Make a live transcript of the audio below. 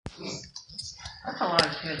That's a lot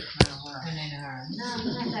of kids. No, not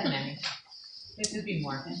that many. It could be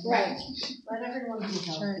more. Right. Let everyone be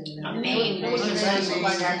healthy. Me.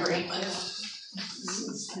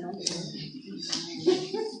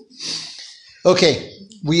 Okay,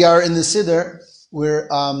 we are in the Siddur. We're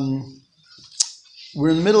in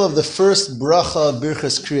the middle of the first bracha of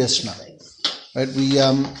Birchas Kriyas Shema. Right?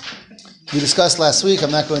 We discussed last week.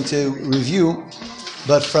 I'm not going to review,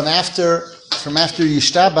 but from after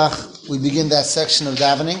Yishtabach, we begin that section of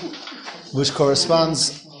davening, which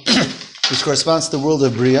corresponds to the world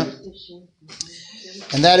of Bria,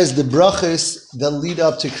 and that is the brachas that lead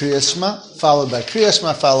up to Kriyas Shema, followed by Kriyas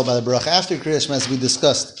Shema, followed by the bracha after Kriyas Shema, as we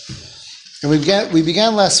discussed. And we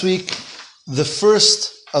began last week the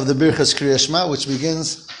first of the Birchas Kriyas Shema, which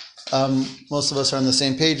begins. Most of us are on the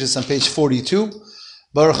same page. It's on page 42.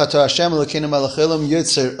 Baruch atah Hashem Elokeinu melech haolam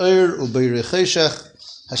Yotzer ubeirei cheshach.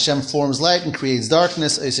 Hashem forms light and creates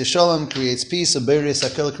darkness. Eisei shalom creates peace. Ubeirei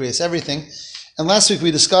sakel creates everything. And last week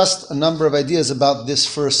we discussed a number of ideas about this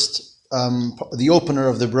first, the opener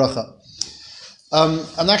of the bracha.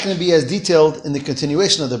 I'm not going to be as detailed in the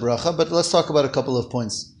continuation of the bracha, but let's talk about a couple of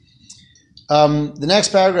points. The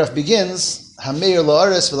next paragraph begins, Hameir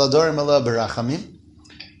la'aretz v'ladorim ela berachamim,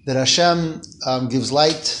 that Hashem gives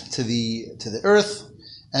light to the earth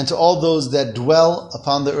and to all those that dwell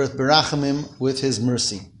upon the earth berachamim with His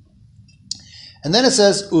mercy. And then it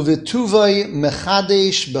says, Uvetuvay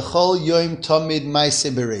mechadesh bechol yoim tamid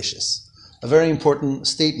ma'aseh bereshis. A very important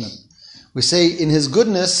statement. We say in His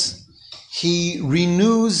goodness, He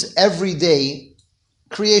renews every day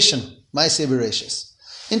creation, ma'aseh bereshis.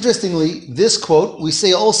 Interestingly, this quote we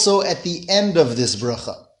say also at the end of this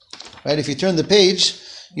bracha. Right? If you turn the page,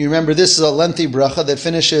 you remember this is a lengthy bracha that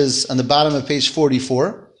finishes on the bottom of page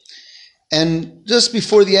 44. And just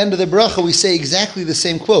before the end of the bracha, we say exactly the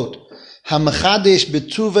same quote. HaMechadesh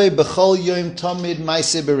betuvei b'chol yom tamid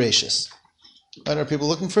ma'aseh bereshis. Right? Are people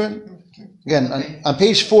looking for it? Again, on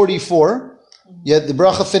page 44, yet the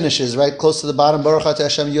bracha finishes, right? Close to the bottom, Baruch atah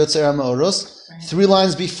Hashem Yotzer ha'ma'oros. 3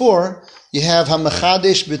 lines before, you have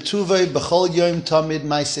HaMechadesh betuvei b'chol yom tamid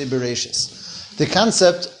ma'aseh bereshis. The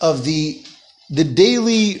concept of the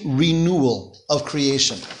daily renewal of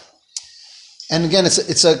creation. And again,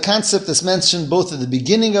 it's a concept that's mentioned both at the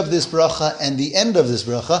beginning of this bracha and the end of this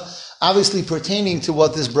bracha, obviously pertaining to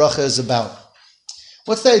what this bracha is about.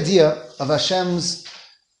 What's the idea of Hashem's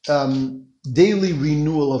daily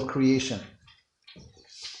renewal of creation?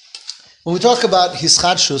 When we talk about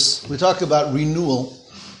hischadshus, we talk about renewal.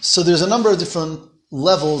 So there's a number of different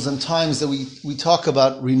levels and times that we talk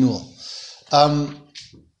about renewal.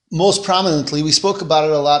 Most prominently, we spoke about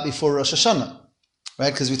it a lot before Rosh Hashanah,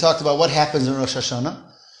 right? Because we talked about what happens in Rosh Hashanah.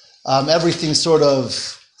 Everything sort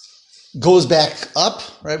of goes back up,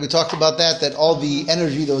 right? We talked about that all the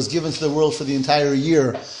energy that was given to the world for the entire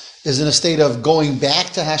year is in a state of going back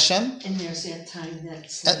to Hashem. And there's that time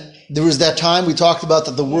that's there was that time we talked about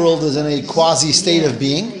that the world is in a quasi state of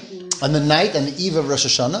being on the night and the eve of Rosh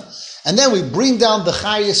Hashanah. And then we bring down the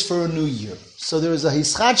chayis for a new year. So there is a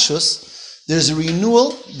hischadshus. There's a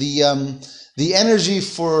renewal. The energy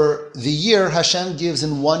for the year Hashem gives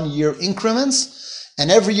in 1 year increments.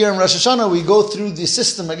 And every year in Rosh Hashanah, we go through the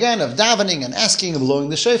system again of davening and asking and blowing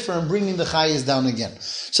the shofar and bringing the chayis down again.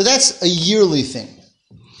 So that's a yearly thing.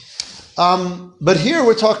 But here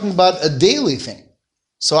we're talking about a daily thing.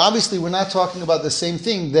 So obviously we're not talking about the same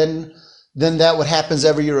thing than that what happens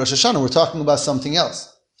every year Rosh Hashanah. We're talking about something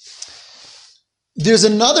else. There's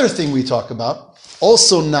another thing we talk about,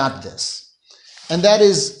 also not this. And that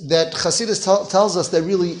is that Chassidus tells us that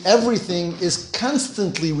really everything is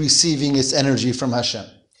constantly receiving its energy from Hashem.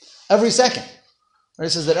 Every second. Right? It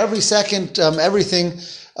says that every second, everything,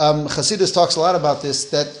 Chassidus talks a lot about this,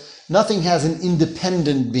 that nothing has an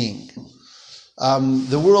independent being.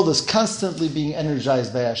 The world is constantly being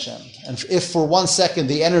energized by Hashem. And if for 1 second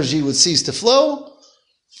the energy would cease to flow,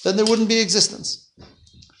 then there wouldn't be existence.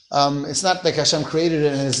 It's not like Hashem created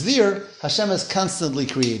it and it's there. Hashem is constantly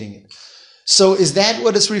creating it. So is that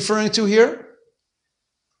what it's referring to here?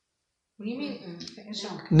 What do you mean?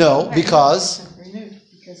 No, because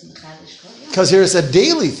here it's a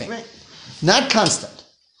daily thing, not constant.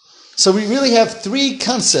 So we really have 3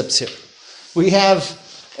 concepts here. We have,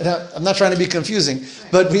 I'm not trying to be confusing,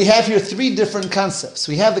 but we have here 3 different concepts.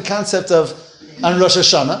 We have the concept of on Rosh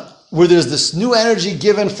Hashanah, where there's this new energy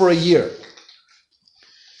given for a year.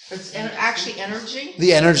 It's actually energy?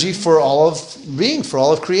 The energy for all of being, for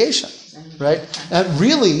all of creation. Right? And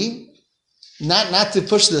really, not to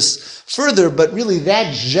push this further, but really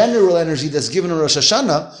that general energy that's given in Rosh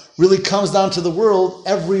Hashanah really comes down to the world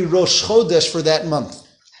every Rosh Chodesh for that month.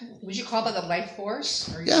 Would you call that the life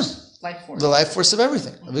force? Or Yeah. Life force. The life force of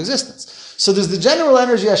everything, of existence. So there's the general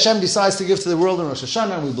energy Hashem decides to give to the world in Rosh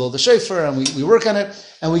Hashanah, and we blow the shofar, and we work on it,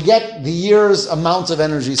 and we get the year's amount of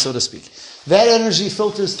energy, so to speak. That energy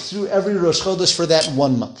filters through every Rosh Chodesh for that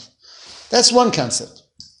 1 month. That's one concept.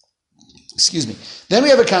 Excuse me. Then we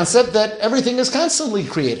have a concept that everything is constantly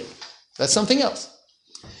created. That's something else.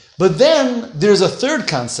 But then there's a third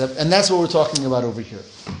concept, and that's what we're talking about over here.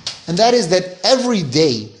 And that is that every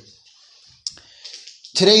day,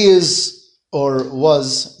 today is, or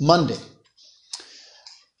was, Monday.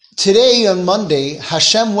 Today, on Monday,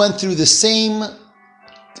 Hashem went through the same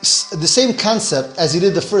concept as he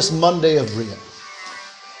did the first Monday of Bria.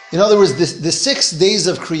 In other words, the 6 days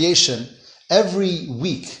of creation, every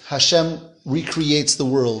week, Hashem recreates the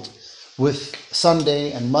world with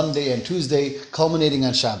Sunday and Monday and Tuesday, culminating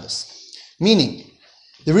on Shabbos. Meaning,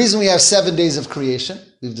 the reason we have 7 days of creation,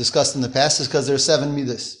 we've discussed in the past, is because there are 7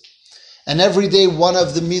 midas. And every day, one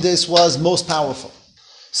of the midas was most powerful.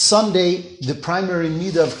 Sunday, the primary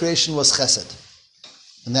midah of creation was chesed.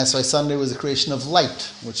 And that's why Sunday was the creation of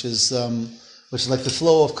light, which is like the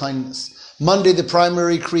flow of kindness. Monday, the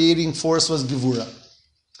primary creating force was gevura.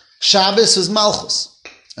 Shabbos was malchus.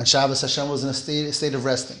 And Shabbos, Hashem was in a state of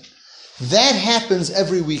resting. That happens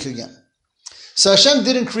every week again. So Hashem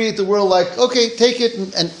didn't create the world like, okay, take it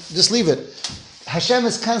and just leave it. Hashem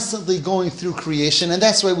is constantly going through creation, and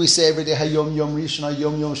that's why we say every day, Hayom Yom Rishon,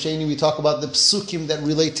 Hayom Yom Sheni. We talk about the psukim that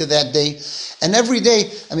relate to that day. And every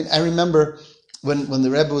day, I remember when the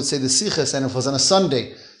Rebbe would say the Sichas, and it was on a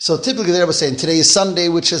Sunday. So typically the Rebbe was saying, today is Sunday,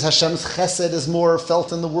 which is Hashem's chesed is more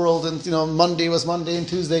felt in the world, and Monday was Monday, and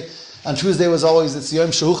Tuesday. And Tuesday was always, it's Yom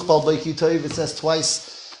Shehuchpal Bei Ki Tov, it says twice.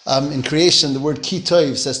 In creation, the word Ki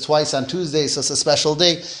Tov says twice on Tuesday, so it's a special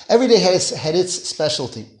day. Every day had its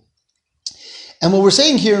specialty. And what we're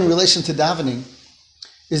saying here in relation to davening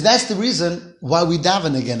is that's the reason why we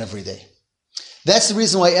daven again every day. That's the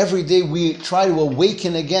reason why every day we try to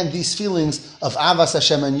awaken again these feelings of Avas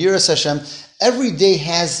Hashem and Yiras Hashem. Every day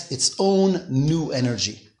has its own new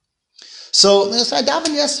energy. So I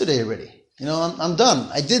davened yesterday already. I'm done.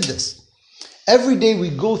 I did this. Every day we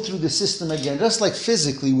go through the system again, just like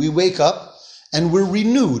physically we wake up and we're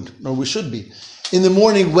renewed, or we should be, in the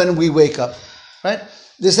morning when we wake up, right?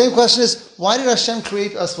 The same question is, why did Hashem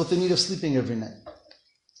create us with the need of sleeping every night?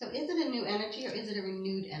 So is it a new energy or is it a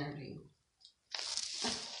renewed energy?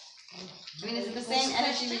 Is it the same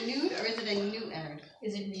energy renewed or is it a new energy?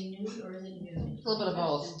 Is it renewed or is it new? A little bit of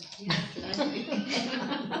both.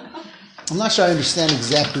 I'm not sure I understand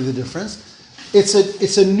exactly the difference.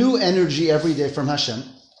 It's a new energy every day from Hashem,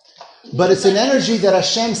 but it's an energy that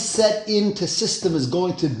Hashem set into system is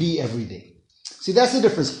going to be every day. See, that's the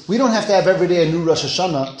difference. We don't have to have every day a new Rosh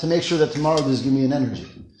Hashanah to make sure that tomorrow there's going to be an energy.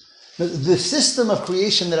 The system of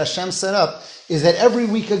creation that Hashem set up is that every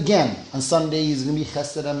week again, on Sunday there's going to be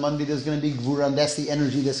chesed, on Monday there's going to be gvura, and that's the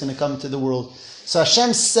energy that's going to come to the world. So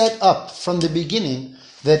Hashem set up from the beginning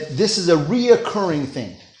that this is a reoccurring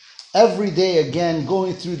thing. Every day again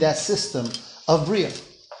going through that system of Bria.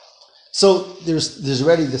 So there's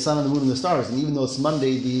already the sun and the moon and the stars, and even though it's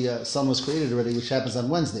Monday, the sun was created already, which happens on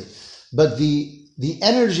Wednesday. But the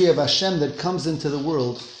energy of Hashem that comes into the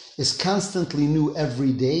world is constantly new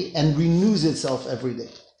every day and renews itself every day.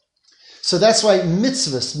 So that's why many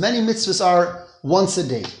mitzvahs are once a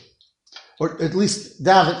day. Or at least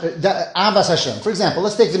Avas Hashem. For example,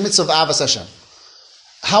 let's take the mitzvah of Avas Hashem.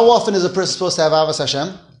 How often is a person supposed to have Avas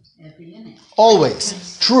Hashem? Every minute.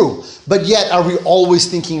 Always. True. But yet, are we always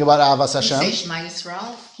thinking about Avas Hashem? Say Shema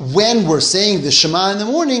Yisrael. When we're saying the Shema in the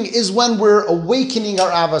morning is when we're awakening our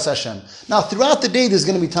Avas Hashem. Now, throughout the day, there's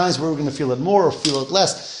going to be times where we're going to feel it more or feel it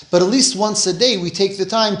less. But at least once a day, we take the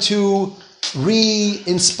time to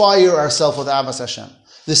re-inspire ourselves with Avas Hashem.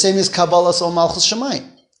 The same is Kabbalah Sol Malchus Shemayim,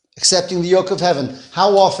 accepting the yoke of heaven.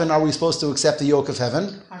 How often are we supposed to accept the yoke of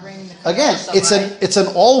heaven? Again, it's an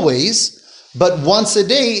always, but once a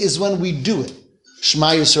day is when we do it.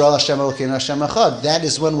 Shema Yisrael Hashem Elokeinu Hashem Echad. That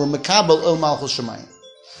is when we're Mekabel El Malchus Shemayim.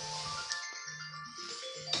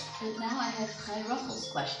 And now I have Chai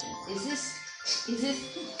Ruchel's question. Is this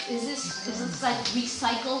like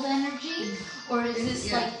recycled energy, or is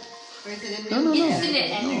this like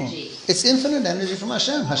infinite energy? It's infinite energy from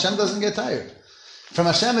Hashem. Hashem doesn't get tired. From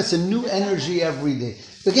Hashem, it's a new energy every day.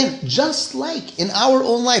 Again, just like in our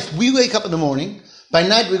own life, we wake up in the morning, by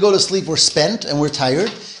night we go to sleep, we're spent and we're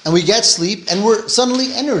tired, and we get sleep and we're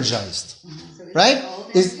suddenly energized. Right?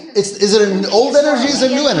 Is it an old energy or is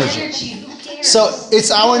it a new energy? So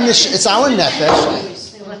it's our nefesh.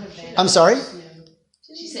 I'm sorry?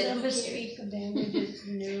 She said the speak of damage is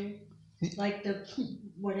new. Like the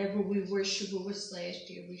whatever we were Shavuos last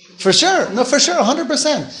year, we should. For sure. No, for sure.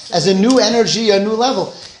 100%. As a new energy, a new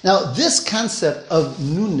level. Now, this concept of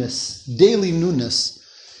newness, daily newness,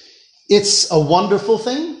 it's a wonderful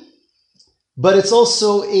thing, but it's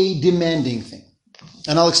also a demanding thing.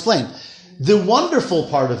 And I'll explain. The wonderful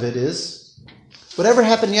part of it is, whatever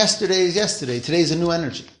happened yesterday is yesterday. Today is a new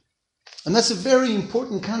energy. And that's a very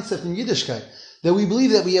important concept in Yiddishkeit, that we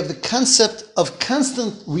believe that we have the concept of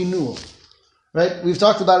constant renewal. Right? We've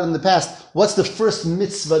talked about it in the past. What's the first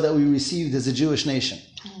mitzvah that we received as a Jewish nation?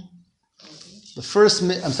 The first,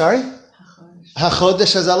 I'm sorry?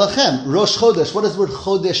 HaChodesh Hazalachem. Rosh Chodesh. What does the word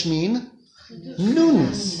Chodesh mean?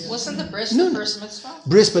 Newness. Wasn't the bris the first mitzvah?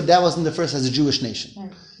 Bris, but that wasn't the first as a Jewish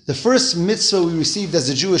nation. The first mitzvah we received as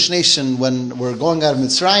a Jewish nation when we're going out of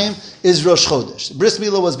Mitzrayim is Rosh Chodesh. Bris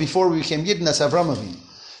Milah was before we became Yidden as Avram Avinu.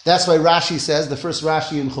 That's why Rashi says, the first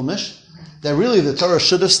Rashi in Chumash, that really the Torah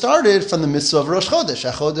should have started from the mitzvah of Rosh Chodesh.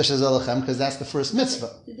 HaChodesh Hazalachem, because that's the first mitzvah.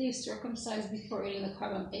 Did they circumcise before eating the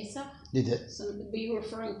Karban Pesach? They did. So were you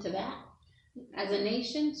referring to that? As a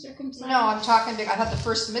nation, circumcised? No, I thought the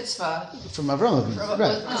first mitzvah, From Avram Avinu.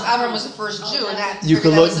 Right. because Avram was the first Jew, and that You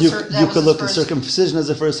could that look. was You could look at first. circumcision as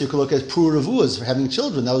the first. You could look at Pur Revuas for having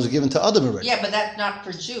children. That was given to Adam already. Yeah, but that's not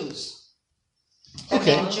for Jews. That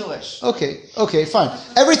Okay. made Jewish. Okay, fine.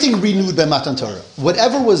 Everything renewed by Matan Torah.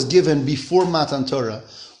 Whatever was given before Matan Torah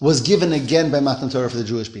was given again by Matan Torah for the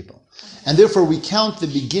Jewish people, and therefore we count the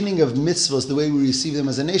beginning of mitzvahs the way we receive them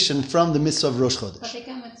as a nation from the mitzvah of Rosh But Chodesh. they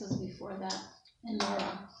got mitzvahs before that in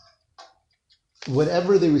Nara.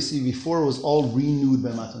 Whatever they received before was all renewed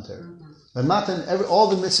by Matan Torah. By Matan, all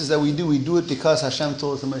the mitzvahs that we do it because Hashem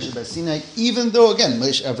told us to Moshe by Sinai. Even though again,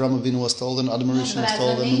 Moshe Avram Avinu was told, and Adam Rishon but was as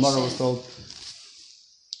told, a and Gemara nation. was told.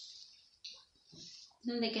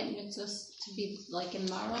 Didn't they get mitzvahs to be like in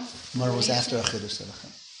Mara? Gemara was after Achidush Sedachem.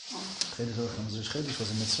 Achidush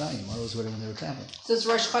was in Mitzrayim. Gemara was when they were traveling. So it's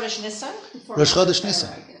Rosh Chodesh Nisan? Rosh Chodesh Nisan.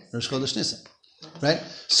 Rosh Chodesh Nisan. Right?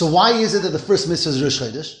 So why is it that the first mitzvah is Rosh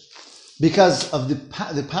Chodesh? Because of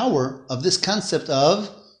the power of this concept of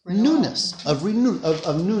newness, of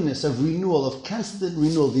newness, of renewal, of constant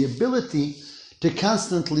renewal, the ability to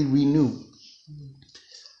constantly renew.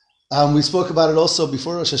 We spoke about it also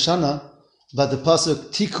before Rosh Hashanah, about the pasuk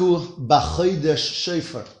Tiku b'chodesh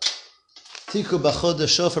shofar. Tiku b'chodesh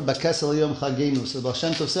shofar b'kesel yom chagenu. So Baal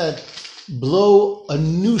Shem Tov said, blow a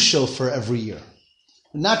new shofar every year.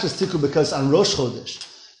 Not just Tiku because on Rosh Chodesh,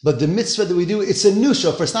 but the mitzvah that we do, it's a new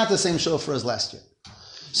shofar. It's not the same shofar as last year.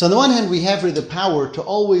 So on the one hand, we have the power to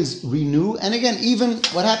always renew. And again, even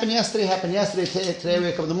what happened yesterday. Today I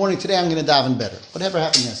wake up in the morning. Today I'm going to daven better. Whatever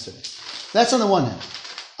happened yesterday. That's on the one hand.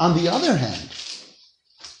 On the other hand,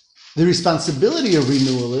 the responsibility of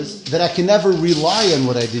renewal is that I can never rely on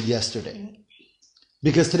what I did yesterday.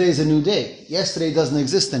 Because today is a new day. Yesterday doesn't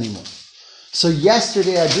exist anymore. So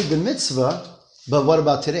yesterday I did the mitzvah, but what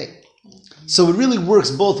about today? So it really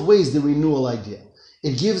works both ways, the renewal idea.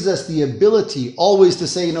 It gives us the ability always to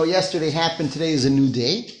say, yesterday happened, today is a new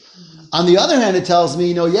day. On the other hand, it tells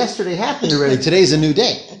me, yesterday happened already, today is a new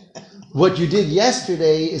day. What you did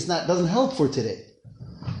yesterday doesn't help for today.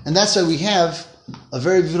 And that's why we have a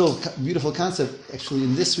very beautiful concept, actually,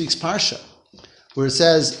 in this week's Parsha, where it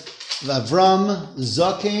says, Avram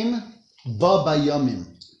Zaken Ba Bayamim.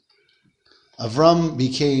 Avram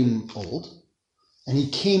became old, and he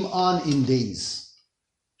came on in days.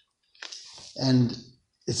 And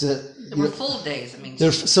They were full of days. I mean,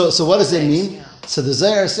 so what does it mean? Yeah. So the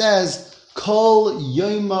Zohar says, Kol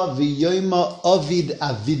Yoima v'Yoima Ovid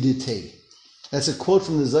Avidite. That's a quote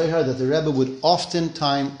from the Zohar that the Rebbe would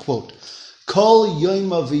oftentimes quote. Kol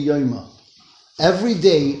Yoima v'Yoima. Every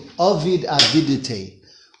day, Ovid Avidite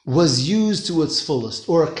was used to its fullest,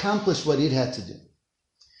 or accomplished what it had to do.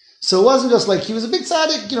 So it wasn't just like he was a big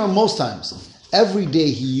tzaddik, most times. Every day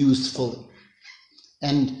he used fully.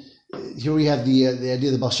 And here we have the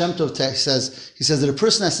idea, the Baal Shem Tov text says, he says that a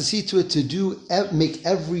person has to see to it to make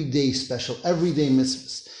every day special, everyday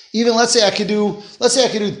mitzvahs. Even let's say I could do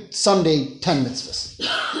Sunday 10 mitzvahs.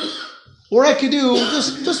 Or I could do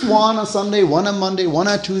just one on Sunday, one on Monday, one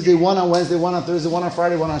on Tuesday, one on Wednesday, one on Thursday, one on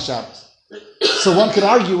Friday, one on Shabbos. So one could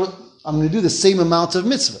argue, I'm going to do the same amount of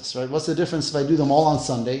mitzvahs, right? What's the difference if I do them all on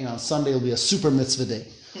Sunday? Sunday will be a super mitzvah day.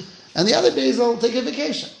 And the other days I'll take a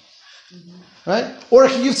vacation. Right? Or I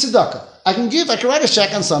can give tzedakah. I can write a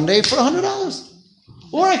check on Sunday for $100.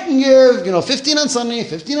 Or I can give, 15 on Sunday,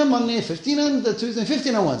 15 on Monday, 15 on Tuesday,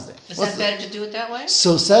 15 on Wednesday. Is that better to do it that way?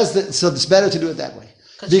 So it's better to do it that way.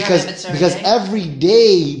 Because every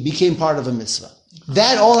day became part of a mitzvah.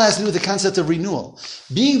 That all has to do with the concept of renewal.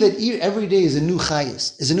 Being that every day is a new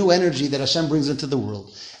chayis, is a new energy that Hashem brings into the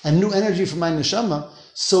world, and new energy for my neshama.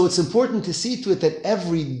 So it's important to see to it that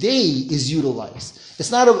every day is utilized.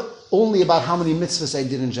 It's not only about how many mitzvahs I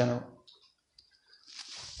did in general.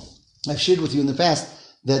 I've shared with you in the past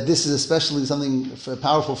that this is especially something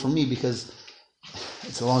powerful for me because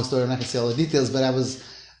it's a long story. I'm not going to say all the details, but I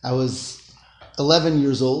was 11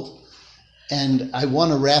 years old, and I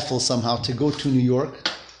won a raffle somehow to go to New York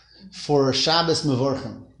for Shabbos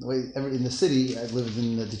Mevorchim. In the city, I lived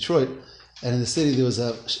in Detroit, and in the city there was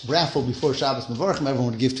a raffle before Shabbos Mevorchim. Everyone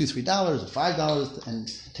would give $2, $3, or $5, and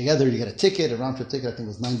together you get a ticket, a round-trip ticket. I think it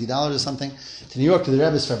was $90 or something, to New York to the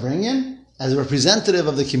Rebbe's Farbrengen as a representative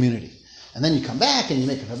of the community. And then you come back and you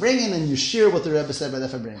make a Farbrengen and you share what the Rebbe said by the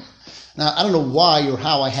Farbrengen. Now, I don't know why or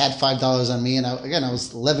how I had $5 on me, and I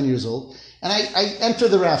was 11 years old, and I entered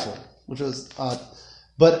the raffle, which was odd.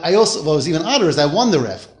 But what was even odder is I won the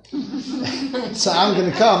raffle. So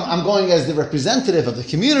I'm going as the representative of the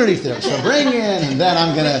community to the Farbrengen, and then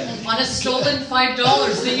I'm going to... On a stolen $5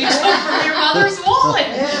 that you took from your mother's wallet.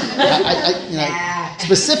 I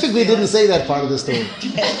specifically didn't say that part of the story.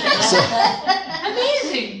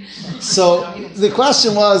 Amazing. So the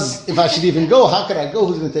question was, if I should even go, how could I go?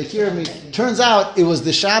 Who's going to take care of me? Turns out it was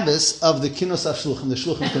the Shabbos of the Kinos HaShluchim, the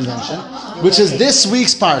Shluchim Convention, which is this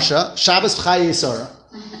week's Parsha, Shabbos Chai Yisara.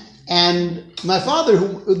 And my father,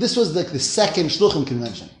 this was like the second Shluchim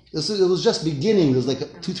Convention. It was just beginning. There was like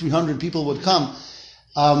 200-300 people would come.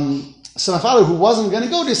 So my father, who wasn't going to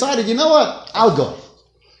go, decided, you know what? I'll go.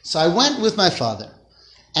 So I went with my father,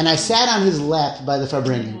 and I sat on his lap by the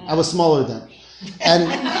Farbrengen. I was smaller then. And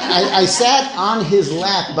I sat on his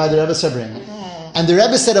lap by the Rebbe's Farbrengen. And the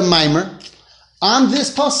Rebbe said a mimer on this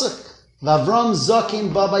pasuk, Vavram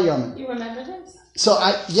Zokim Baba Yom. You remember this? So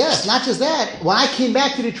yes, not just that. When I came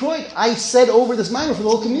back to Detroit, I said over this mimer for the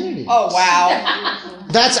whole community. Oh wow!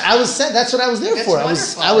 That's what I was there for.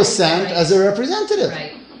 Wonderful. I was sent as a representative.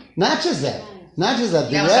 Right. Not just that. Yeah,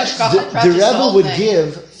 The Rebbe would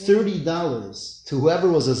give $30 to whoever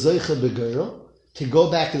was a Zeicha Begirl to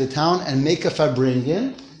go back to the town and make a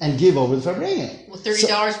Farbrengen and give over the Farbrengen. Well,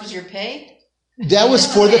 $30 was your pay? That was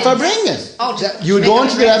for the Farbrengen. You would go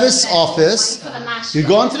into the Rebbe's office. You'd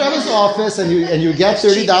go into the Rebbe's office and you get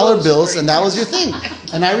 $30 bills, and that was your thing.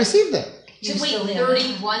 And I received that. To wait,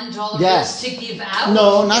 $31 Yes. to give out?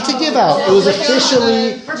 No, not to give out. It was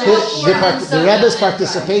officially the Rebbe's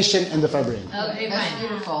participation in the Farbrengen. Okay, That's fine.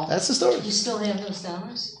 beautiful. That's the story. You still have those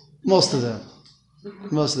dollars? Most of them.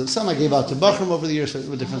 Some I gave out to Bachram over the years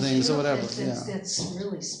with different things or whatever. That's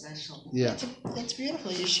really special. Yeah. That's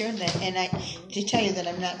beautiful. You shared that, and I to tell you that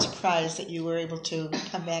I'm not surprised that you were able to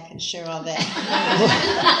come back and share all that.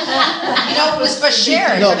 It was for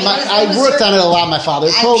sharing. No, I worked on it a lot. My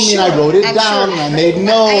father told me, and I wrote it down, and I made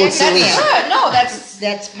notes. That's good. No, that's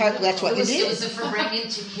That's what you It did. was a Farbrengen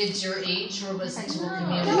to kids your age, or was it to a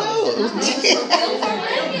community? No, it was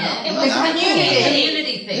It was a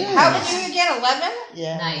community thing. how did you get 11?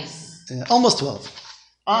 Yeah. Nice. almost 12.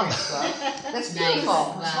 That's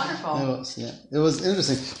beautiful. That's wonderful. It was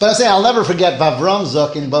interesting. But I'm saying I'll never forget Vavram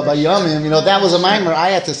Zok in Baba Yomim. That was a mimer. I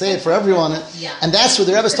had to say it for everyone. Yeah. And that's what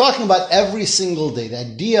the Rebbe is talking about every single day. The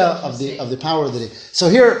idea of the power of the day. So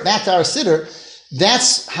here, back to our siddur.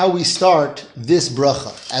 That's how we start this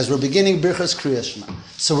bracha, as we're beginning Birchas Kriyas Shema.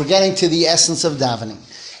 So we're getting to the essence of davening.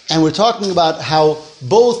 And we're talking about how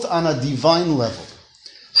both on a divine level,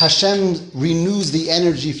 Hashem renews the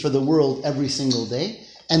energy for the world every single day,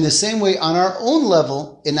 and the same way on our own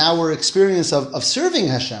level, in our experience of serving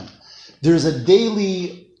Hashem, there's a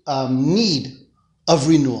daily need of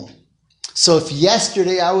renewal. So if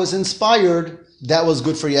yesterday I was inspired, that was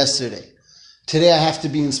good for yesterday. Today I have to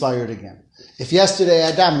be inspired again. If yesterday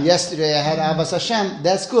I had Avas Hashem,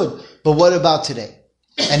 that's good. But what about today?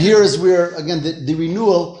 And here is where, again, the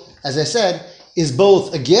renewal, as I said, is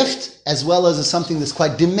both a gift as well as something that's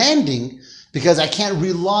quite demanding, because I can't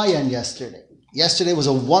rely on yesterday. Yesterday was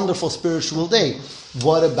a wonderful spiritual day.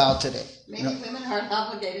 What about today? Maybe women aren't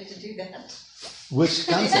obligated to do that. Which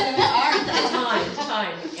concept?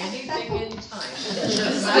 Time. Anything in time.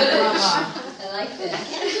 I like that. I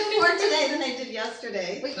can't do more today than I did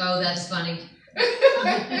yesterday. Oh, that's funny.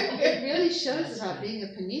 It really shows about being a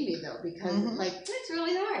panimi, though, because It's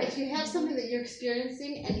really hard. if you have something that you're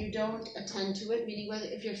experiencing and you don't attend to it, meaning whether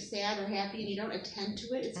if you're sad or happy and you don't attend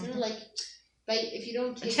to it, it's kind of like if you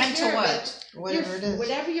don't take Attend to care of what? it, Whatever it is.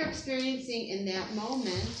 whatever you're experiencing in that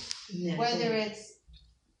moment, whether it's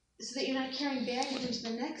so that you're not carrying baggage into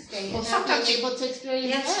the next day Well, and not sometimes being able to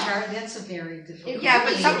experience that. That's a very difficult. Yeah,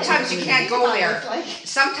 but sometimes you can't go there. It's like,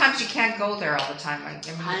 Sometimes you can't go there all the time.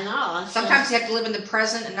 I know. Sometimes you have to live in the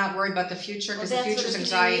present and not worry about the future, because the future's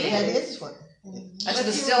anxiety. That is what. That's what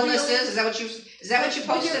the stillness is? Is that what you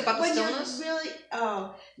posted about the stillness? Really,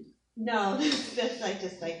 oh, no, that's like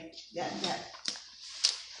just like that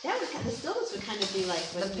would the stillness would kind of be like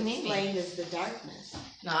what's explained as the darkness.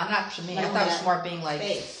 No, I'm not for me. I thought it was more being like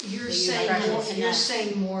Space. You're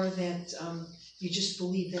saying more that you just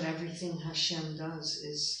believe that everything Hashem does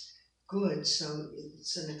is good, so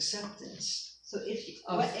it's an acceptance So if you,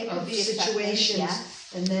 of it could be situations,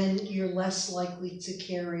 yes. and then you're less likely to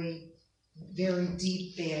carry very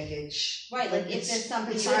deep baggage. Right, like if there's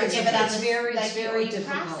something it's you want to give it on it's the very you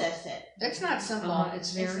difficult. process it. it's not simple.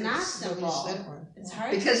 It's very It's not it's- simple. It's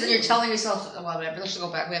hard Because to then do. you're telling yourself, well, whatever, let's go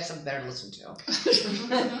back. We have something better to listen to.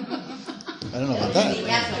 I don't know about that. The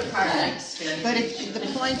after part of that experience. But the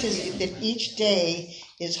point is that each day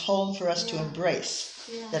is whole for us to embrace.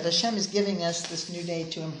 That Hashem is giving us this new day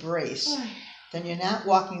to embrace. Then you're not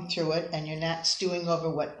walking through it and you're not stewing over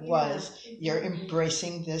what was. You're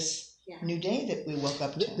embracing this new day that we woke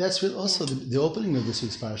up to. That's really also the opening of this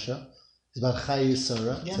week's parsha is about Chai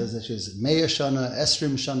Yisara. It says that she was Meya Shana,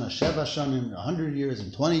 Esrim Shana, Sheva Shana, 100 years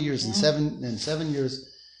and 20 years and 7 years.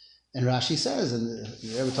 And Rashi says, and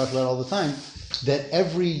we ever talk about it all the time, that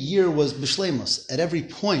every year was B'Shleimus, at every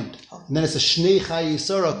point. And then it's a Shnei Chai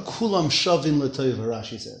Yisara, Kulam Shavin L'Toiv,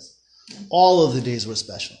 Rashi says. All of the days were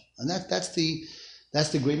special. And that's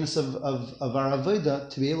the greatness of our Avodah,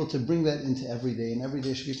 to be able to bring that into every day, and every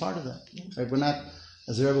day should be part of that. Right? We're not,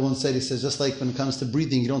 as the Rebbe once said, he says, just like when it comes to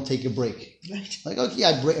breathing, you don't take a break. Right. Like, okay,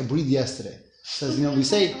 I breathed yesterday. Says, we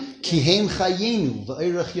say, Kihem Chayenu,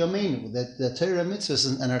 V'Eirach Yomenu, that the Torah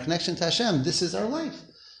mitzvahs and our connection to Hashem, this is our life.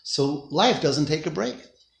 So life doesn't take a break.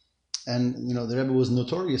 And, the Rebbe was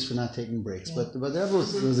notorious for not taking breaks, but the Rebbe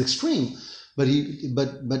was extreme. But he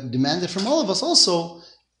demanded from all of us also,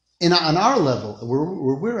 on our level,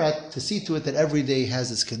 where we're at, to see to it that every day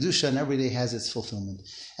has its kedusha and every day has its fulfillment.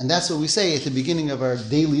 And that's what we say at the beginning of our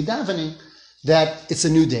daily davening, that it's a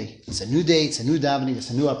new day. It's a new day, it's a new davening,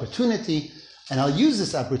 it's a new opportunity. And I'll use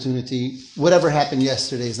this opportunity. Whatever happened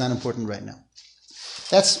yesterday is not important right now.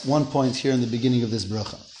 That's one point here in the beginning of this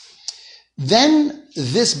bracha. Then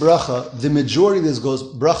this bracha, the majority of this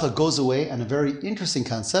bracha goes away on a very interesting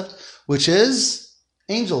concept, which is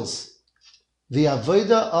angels. The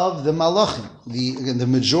avodah of the malachim. The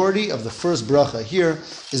majority of the first bracha here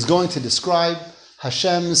is going to describe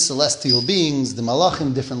Hashem's celestial beings, the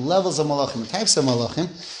malachim, different levels of malachim, types of malachim,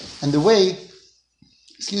 and the way,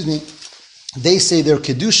 they say their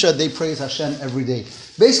kedusha, they praise Hashem every day.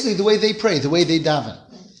 Basically, the way they pray, the way they daven.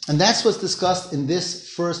 And that's what's discussed in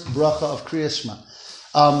this first bracha of Kriyas Shema.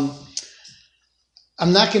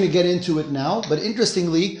 I'm not going to get into it now, but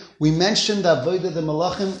interestingly, we mentioned Avodah the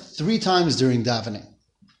Malachim 3 times during davening.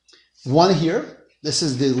 One here, this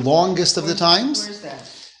is the longest of the times. Where's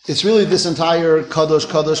that? It's really this entire Kadosh,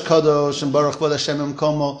 Kadosh, Kadosh, and Baruch Kvod Hashem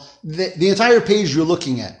Komo. The entire page you're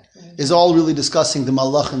looking at is all really discussing the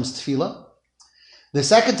Malachim's Teffilah. The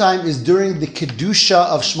second time is during the Kedusha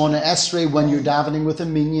of Shmona Esrei, when you're davening with a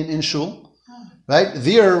minyan in shul. Right?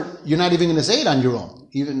 There, you're not even going to say it on your own.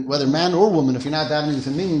 Even whether man or woman, if you're not davening with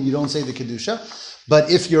a minyan, you don't say the Kedusha. But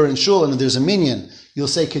if you're in shul and there's a minyan, you'll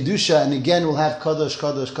say Kedusha, and again we'll have Kadosh,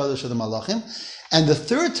 Kadosh, Kadosh of the Malachim. And the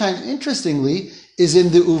third time, interestingly, is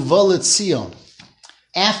in the Uval Tzion.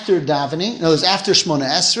 After davening, in other words, after Shmona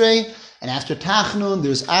Esrei, and after Tachnun,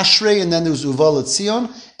 there's Ashrei, and then there's Uval Tzion.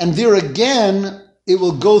 And there again, it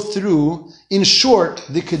will go through, in short,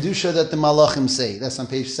 the Kedusha that the Malachim say. That's on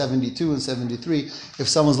page 72 and 73, if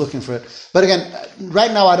someone's looking for it. But again,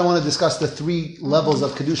 right now I don't want to discuss the 3 levels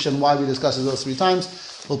of Kedusha and why we discuss it those 3 times.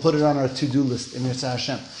 We'll put it on our to-do list, in Yitzhak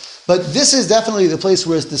Hashem. But this is definitely the place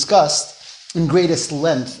where it's discussed in greatest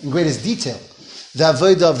length, in greatest detail, the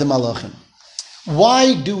Avodah of the Malachim.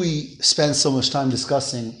 Why do we spend so much time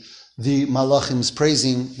discussing the Malachim's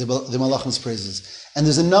praising, the Malachim's praises? And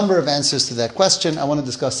there's a number of answers to that question. I want to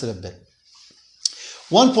discuss it a bit.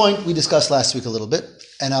 One point we discussed last week a little bit,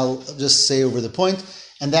 and I'll just say over the point,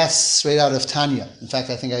 and that's straight out of Tanya. In fact,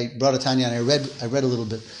 I think I brought a Tanya and I read a little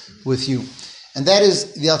bit with you. And that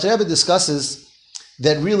is, the Alter Rebbe discusses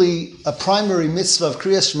that really a primary mitzvah of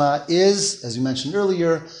Kriyas Shema is, as you mentioned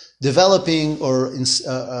earlier, developing or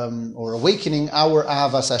awakening our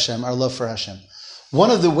Ahavas Hashem, our love for Hashem.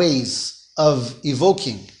 One of the ways of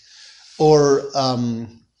evoking or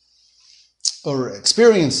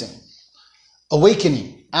experiencing,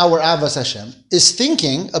 awakening our Ahavas Hashem is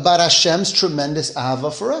thinking about Hashem's tremendous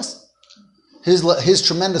Ahava for us. His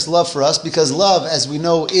tremendous love for us, because love, as we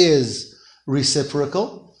know, is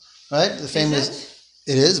reciprocal. Right? The famous,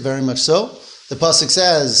 it is, very much so. The pasuk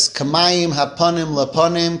says, Kamayim hapanim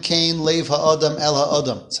lapanim kain lev ha'adam el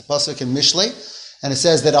ha'adam. It's a pasuk in Mishlei, and it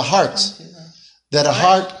says that a heart That a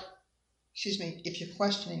heart. Excuse me, if you're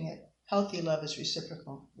questioning it, healthy love is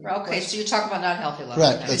reciprocal. Okay, so you talk about not healthy love.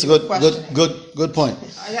 Right, Okay. that's a good point.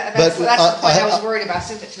 That's the point I was worried about.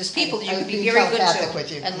 So there's people you I can be was very being good telepathic with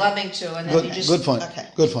to you. and loving to, and then you just Good point. Okay.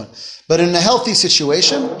 Good point. But in a healthy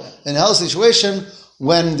situation,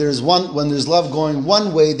 when there's love going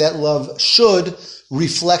one way, that love should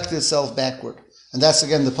reflect itself backward. And that's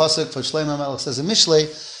again the pasuk for Shlomo Melech says in Mishlei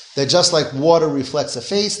that just like water reflects a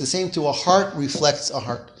face, the same to a heart reflects a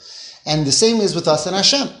heart. And the same is with us and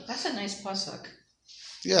Hashem. That's a nice pasuk.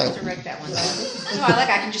 Yeah. I have to write that one down. No,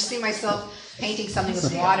 I can just see myself painting something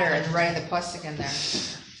with water and writing the pasuk in there.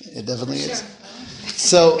 It definitely is.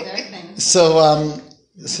 Sure.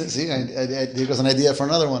 See, there goes an idea for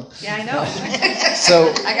another one. Yeah, I know.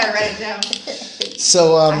 So I gotta write it down.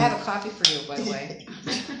 So I have a copy for you, by the way.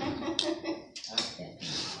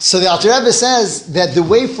 So the Alter Rebbe says that the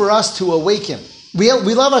way for us to awaken, we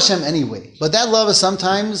love Hashem anyway, but that love is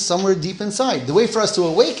sometimes somewhere deep inside. The way for us to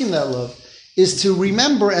awaken that love is to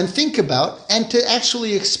remember and think about and to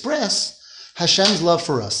actually express Hashem's love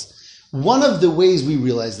for us. One of the ways we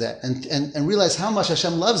realize that and realize how much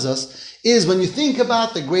Hashem loves us is when you think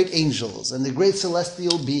about the great angels and the great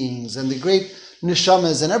celestial beings and the great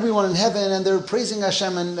neshamas and everyone in heaven and they're praising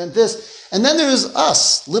Hashem and this. And then there's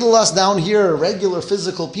us, little us down here, regular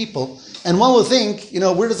physical people. And one will think,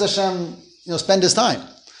 where does Hashem spend his time?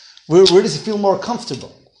 Where does he feel more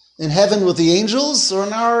comfortable? In heaven with the angels or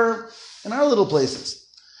in our little places?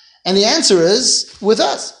 And the answer is with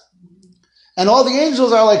us. And all the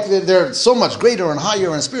angels are like, they're so much greater and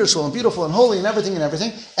higher and spiritual and beautiful and holy and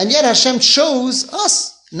everything. And yet Hashem chose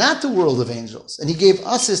us, not the world of angels. And he gave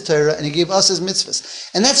us his Torah and he gave us his mitzvahs.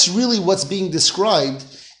 And that's really what's being described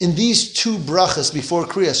in these two brachas before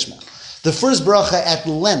Kriyas Shema. The first bracha at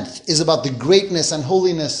length is about the greatness and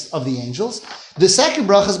holiness of the angels. The second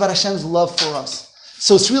bracha is about Hashem's love for us.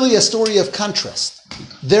 So it's really a story of contrast.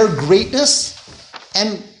 Their greatness,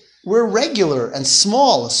 and we're regular and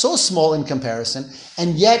small, so small in comparison,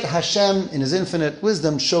 and yet Hashem, in his infinite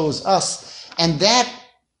wisdom, chose us, and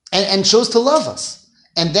chose to love us.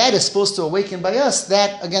 And that is supposed to awaken by us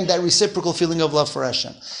that reciprocal feeling of love for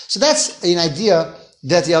Hashem. So that's an idea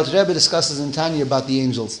that the Alter Rebbe discusses in Tanya about the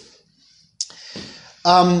angels.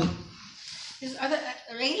 Are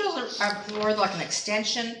angels are more like an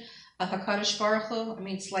extension of HaKadosh Baruch Hu? I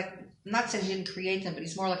mean, it's like, I'm not saying he didn't create them, but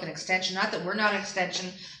he's more like an extension. Not that we're not an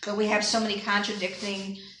extension, but we have so many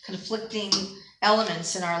contradicting, conflicting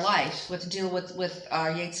elements in our life. We have to deal with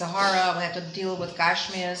Yotzer Hara, we have to deal with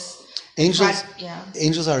Gashmias.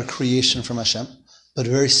 Angels are a creation from Hashem, but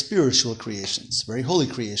very spiritual creations, very holy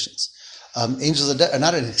creations. Angels are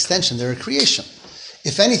not an extension, they're a creation.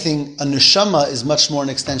 If anything, a neshama is much more an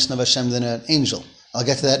extension of Hashem than an angel. I'll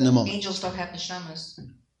get to that in a moment. Angels don't have neshamas.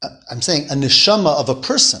 I'm saying a neshama of a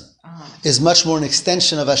person is much more an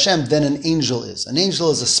extension of Hashem than an angel is. An angel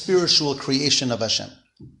is a spiritual creation of Hashem.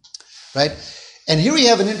 Right? And here we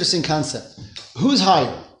have an interesting concept. Who's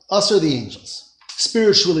higher, us or the angels?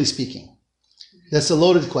 Spiritually speaking. That's a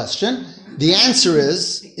loaded question. The answer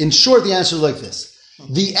is, in short, the answer is like this.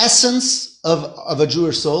 The essence of a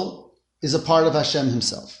Jewish soul is a part of Hashem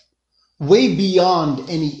himself. Way beyond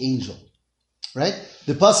any angel. Right?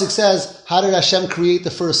 The pasuk says, how did Hashem create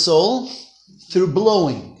the first soul? Through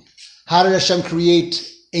blowing. How did Hashem create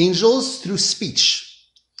angels? Through speech.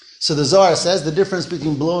 So the Zohar says the difference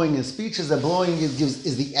between blowing and speech is that blowing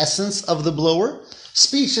is the essence of the blower.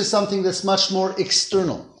 Speech is something that's much more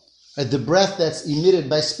external. Right? The breath that's emitted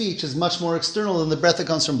by speech is much more external than the breath that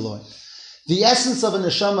comes from blowing. The essence of a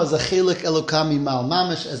neshama is a chelik elokam mimal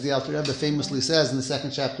mamish, as the Alter Rebbe famously says in the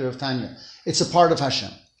second chapter of Tanya. It's a part of Hashem.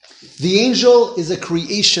 The angel is a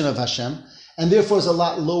creation of Hashem, and therefore is a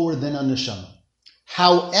lot lower than a neshama.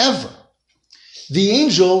 However, the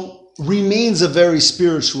angel remains a very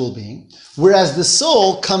spiritual being, whereas the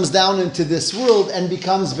soul comes down into this world and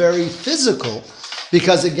becomes very physical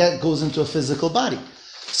because it goes into a physical body.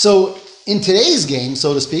 So in today's game,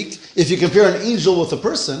 so to speak, if you compare an angel with a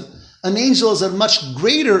person, an angel is a much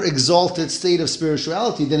greater exalted state of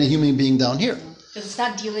spirituality than a human being down here. Because it's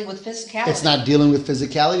not dealing with physicality. It's not dealing with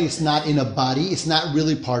physicality. It's not in a body. It's not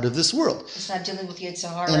really part of this world. It's not dealing with Yotzer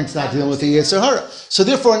Hara. And it's not dealing with the Yotzer Hara. So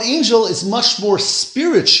therefore, an angel is much more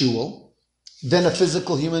spiritual than a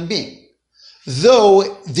physical human being.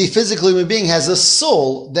 Though the physical human being has a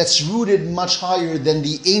soul that's rooted much higher than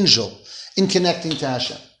the angel in connecting to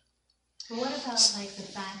Hashem. But what about like the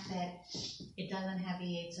fact that it doesn't have a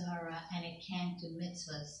Yotzer Hara and it can't do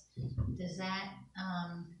mitzvahs? Does that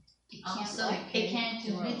it can't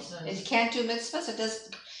do mitzvahs? It can't do mitzvahs.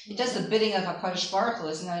 It does the bidding of HaKadosh Baruch Hu.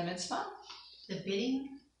 Isn't that a mitzvah? The bidding?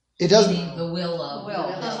 It doesn't. Meaning the will of.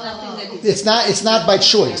 It's not by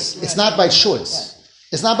choice. It's not by choice.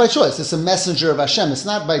 It's not by choice. It's a messenger of Hashem. It's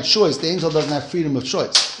not by choice. The angel doesn't have freedom of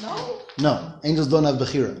choice. No. Angels don't have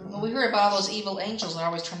bechira. Well, we hear about all those evil angels that are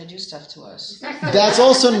always trying to do stuff to us. That's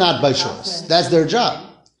also not by choice. That's their job.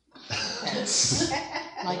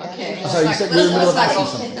 Okay. Sorry, you said you're in the middle of asking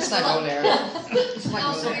something. Let's not go there.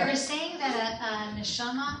 So we were saying that a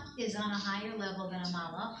neshama is on a higher level than a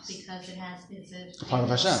malach because it's a Part of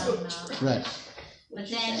Hashem. Right.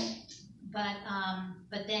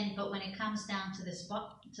 But when it comes down to the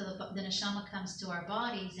neshama comes to our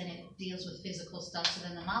bodies and it deals with physical stuff. So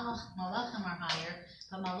then the malachim are higher,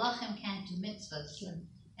 but malachim can't do mitzvahs,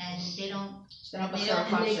 and they don't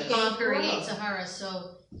conquer Yetzer Hara.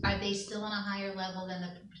 So are they still on a higher level than the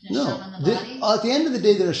neshama in the body? At the end of the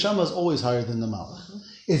day, the neshama is always higher than the malach.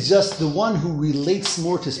 It's just the one who relates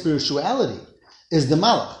more to spirituality is the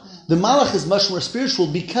malach. The malach is much more spiritual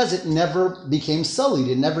because it never became sullied.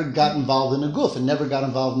 It never got involved in a guf. It never got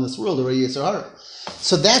involved in this world or a Yetzer Hara.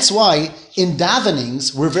 So that's why in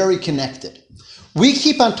davenings, we're very connected. We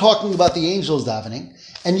keep on talking about the angels davening,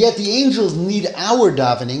 and yet the angels need our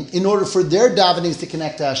davening in order for their davenings to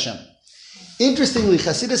connect to Hashem. Interestingly,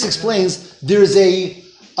 Chassidus explains there's a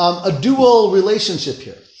dual relationship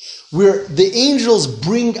here, where the angels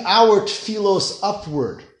bring our tefillos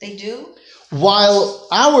upward. They do? While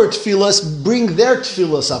our tefillos bring their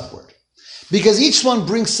tefillos upward. Because each one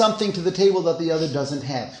brings something to the table that the other doesn't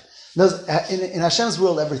have. In Hashem's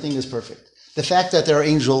world, everything is perfect. The fact that there are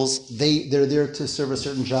angels, they're there to serve a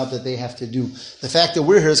certain job that they have to do. The fact that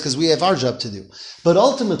we're here is because we have our job to do. But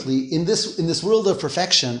ultimately, in this world of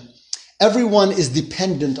perfection, everyone is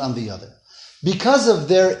dependent on the other. Because of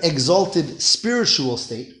their exalted spiritual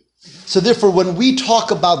state. So therefore, when we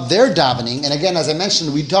talk about their davening, and again, as I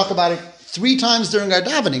mentioned, we talk about it 3 times during our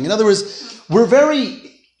davening. In other words, we're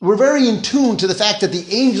very in tune to the fact that the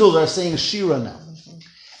angels are saying Shira now.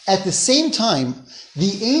 At the same time,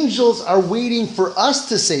 the angels are waiting for us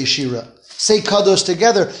to say Shira, say Kadosh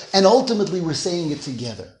together, and ultimately we're saying it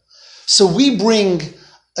together. So we bring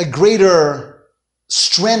a greater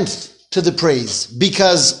strength to the praise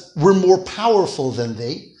because we're more powerful than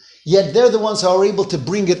they, yet they're the ones who are able to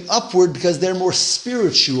bring it upward because they're more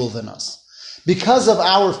spiritual than us. Because of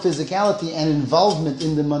our physicality and involvement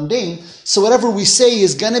in the mundane, so whatever we say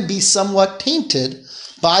is going to be somewhat tainted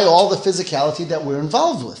by all the physicality that we're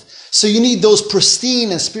involved with. So you need those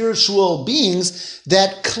pristine and spiritual beings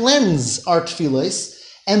that cleanse our tefillos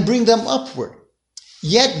and bring them upward.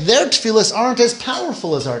 Yet their tefillos aren't as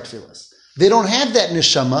powerful as our tefillos. They don't have that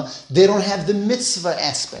neshama. They don't have the mitzvah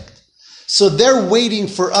aspect. So they're waiting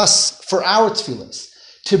for us, for our tefillos,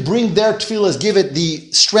 to bring their tefillos, give it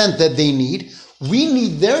the strength that they need. We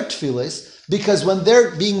need their tefillos because when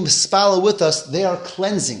they're being mispala with us, they are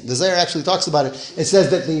cleansing. The Zohar actually talks about it. It says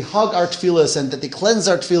that they hug our tefillos and that they cleanse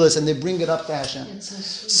our tefillos and they bring it up to Hashem.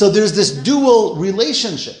 So there's this dual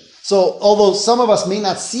relationship. So although some of us may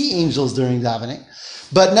not see angels during davening,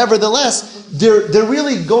 but nevertheless, they're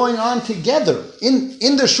really going on together.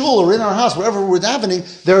 In the shul or in our house, wherever we're davening,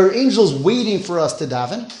 there are angels waiting for us to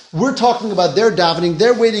daven. We're talking about their davening,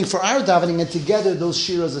 they're waiting for our davening, and together those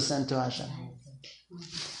shiras are sent to Hashem.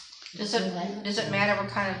 Does it matter what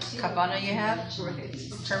kind of kavanah you have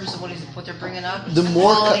in terms of what they're bringing up? The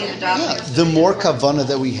more kavanah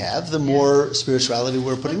that we have, the more spirituality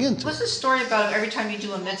we're putting into. What's the story about every time you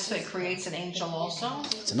do a mitzvah, it creates an angel also?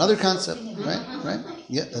 It's another concept, right?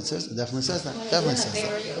 Yeah, that says it. Definitely says that. Definitely says that.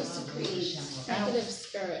 Negative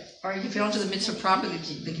spirit. Or if you don't do the mitzvah properly,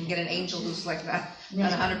 they can get an angel who's like that,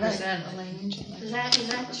 not 100%. Is that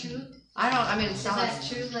true? It's Is not. that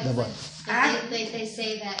true? Like they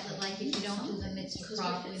say that like if you don't do the mitzvah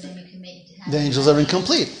properly, then you can make it. The angels are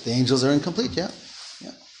incomplete. The angels are incomplete. Yeah.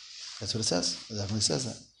 That's what it says. It definitely says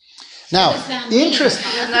that. Now, interesting.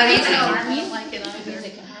 It's not easy.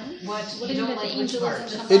 What you don't like which part?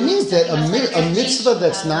 It means that a mitzvah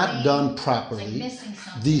that's not done properly,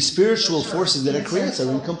 the spiritual forces that it creates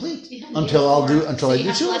are incomplete until I do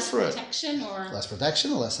tshuva for it. Less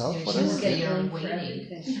protection, less help, whatever. Get your own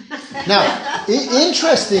waiting. Now,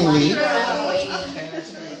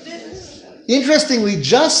 interestingly,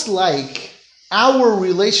 just like our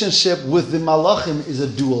relationship with the malachim is a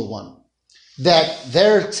dual one, that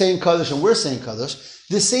they're saying Kaddish and we're saying Kaddish,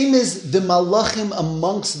 the same is the malachim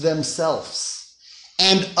amongst themselves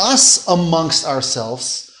and us amongst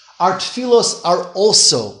ourselves. Our tefillos are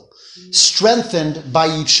also strengthened by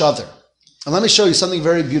each other. And let me show you something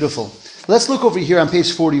very beautiful. Let's look over here on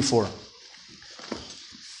page 44.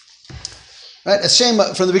 Right, Hashem,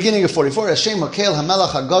 from the beginning of 44, Hashem Hakel,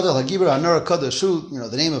 Hamelach, Hagadol, Hagibur, Hanor, Kadosh,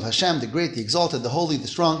 the name of Hashem, the great, the exalted, the holy, the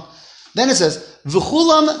strong. Then it says,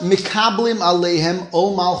 V'chulam mikablim aleihem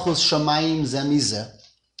o malchus shamayim zemizeh.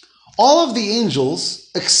 All of the angels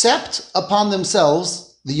accept upon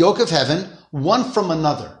themselves the yoke of heaven, one from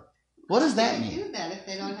another. What does that They mean? do that if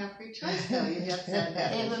they don't have free choice, though. You just said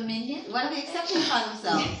that. They have a minion. What are they accepting upon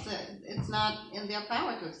themselves? It's not in their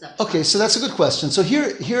power to accept. Okay, so that's a good question. So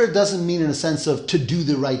here it doesn't mean in a sense of to do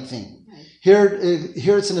the right thing. Here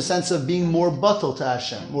it's in a sense of being more bottled to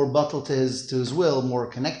Hashem, more bottled to his will, more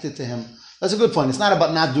connected to Him. That's a good point. It's not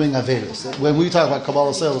about not doing Averos. When we talk about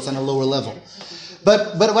Kabbalah Soil, it's on a lower level.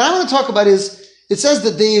 But what I want to talk about is, it says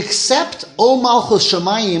that they accept O Malchus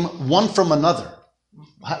Shamayim one from another.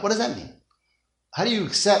 What does that mean? How do you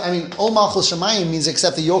accept, O Malchus Shamayim means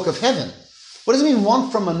accept the yoke of heaven. What does it mean one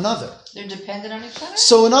from another? They're dependent on each other?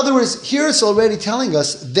 So in other words, here it's already telling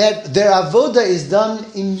us that their avoda is done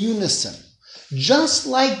in unison. Just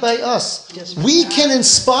like by us. We can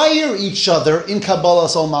inspire each other in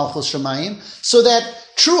Kabbalah's O Malchus Shamayim, so that,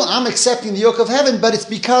 true, I'm accepting the yoke of heaven, but it's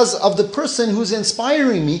because of the person who's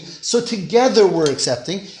inspiring me, so together we're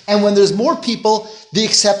accepting, and when there's more people, the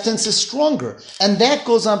acceptance is stronger. And that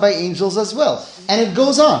goes on by angels as well. And it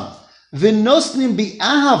goes on. V'nosnim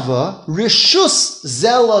bi'ahava rishus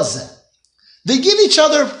zelazeh. They give each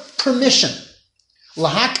other permission.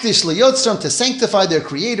 Lahaktish leyotzer, to sanctify their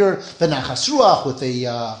creator, benachas ruach, with a,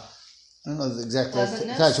 I don't know the exact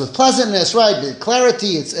text, with pleasantness, right, with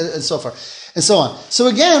clarity, and so forth, and so on. So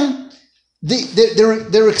again,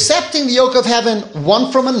 they're accepting the yoke of heaven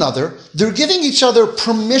one from another, they're giving each other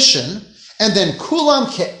permission, and then kulam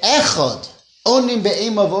ke'echad, onim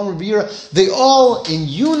be'emav onim b'yira, they all in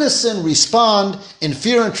unison respond in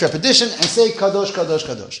fear and trepidation and say kadosh, kadosh,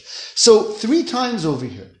 kadosh. So 3 times over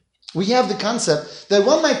here, we have the concept that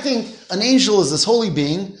one might think an angel is this holy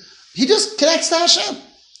being, he just connects to Hashem,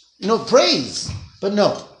 praise. But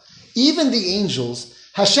no, even the angels,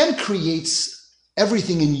 Hashem creates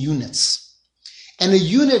everything in units. And a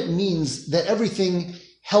unit means that everything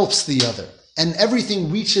helps the other, and everything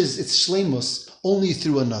reaches its shleimus only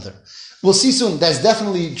through another. We'll see soon, that's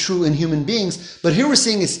definitely true in human beings, but here we're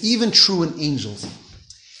saying it's even true in angels.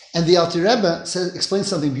 And the Alter Rebbe explains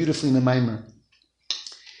something beautifully in the Maimer.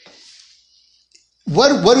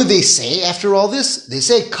 What do they say after all this? They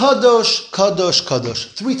say Kadosh, Kadosh,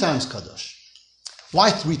 Kadosh. 3 times Kadosh.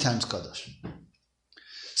 Why 3 times Kadosh?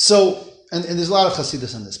 So, and there's a lot of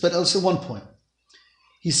Chassidus on this, but also one point.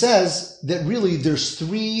 He says that really there's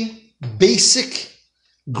 3 basic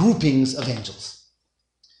groupings of angels.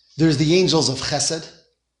 There's the angels of Chesed.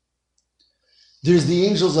 There's the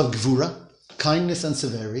angels of Gvura, kindness and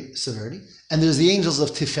severity. And there's the angels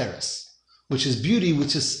of Tiferes, which is beauty,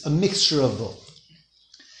 which is a mixture of both.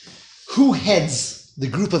 Who heads the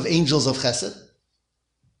group of angels of Chesed?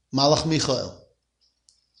 Malach Michael.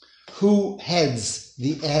 Who heads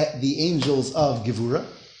the angels of Gevura?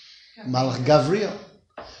 Malach Gavriel.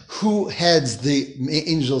 Who heads the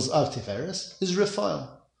angels of Tiferes? Is Raphael.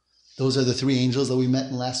 Those are the 3 angels that we met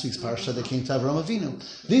in last week's parsha that came to Avraham Avinu.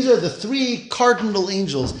 These are the 3 cardinal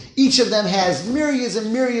angels. Each of them has myriads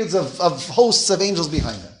and myriads of hosts of angels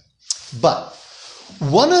behind them. But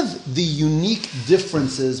one of the unique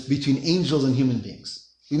differences between angels and human beings,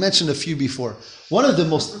 we mentioned a few before, one of the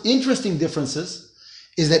most interesting differences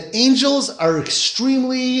is that angels are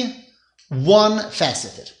extremely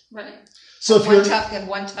one-faceted. Right. So if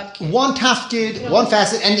One tafkid, one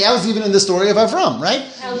facet, and that was even in the story of Avram, right?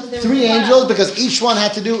 3 angels, because each one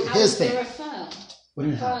had to do his thing. What do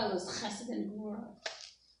you mean?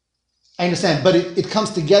 I understand, but it comes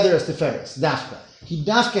together as Tiferes, Dafka. He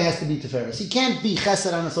Dafka has to be Tiferes. He can't be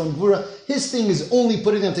Chesed on his own Gvura. His thing is only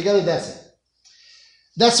putting them together, that's it.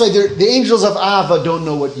 That's why the angels of Ava don't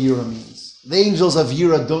know what Yira means. The angels of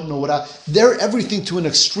Yira don't know what they're everything to an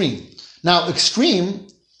extreme. Now, extreme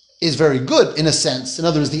is very good in a sense. In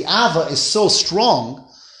other words, the Ava is so strong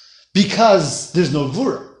because there's no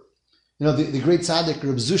Gvura. The great tzaddik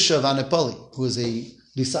Reb Zusha of Anepali, who is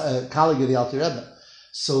a colleague of the Alter Rebbe.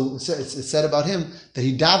 So it's said about him that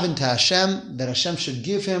he davened to Hashem, that Hashem should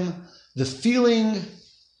give him the feeling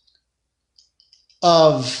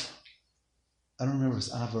of, I don't remember if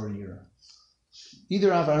it's Ava or Yira. Either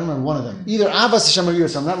Ava, I don't remember one of them. Either Ava, Hashem, or Yira,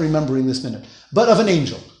 so I'm not remembering this minute. But of an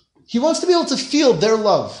angel. He wants to be able to feel their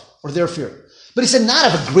love or their fear. But he said,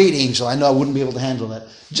 not of a great angel. I know I wouldn't be able to handle that.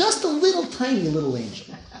 Just a little tiny little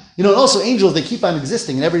angel. And also angels, they keep on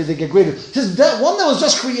existing and every day they get greater. He says, that one that was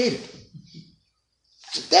just created.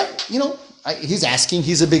 That, he's asking,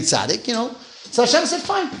 he's a big tzaddik, So Hashem said,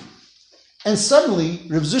 fine. And suddenly,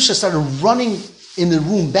 Reb Zusha started running in the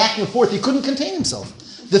room back and forth. He couldn't contain himself.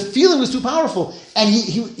 The feeling was too powerful. And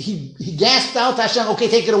he gasped out to Hashem, okay,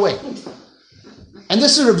 take it away. And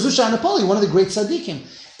this is Reb Zusha Anapoli, one of the great tzaddikim.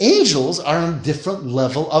 Angels are on a different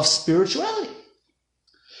level of spirituality.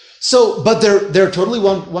 So, but they're totally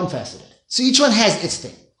one faceted. So each one has its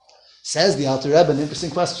thing. Says the Alter Rebbe, an interesting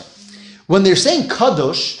question. When they're saying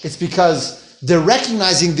kadosh, it's because they're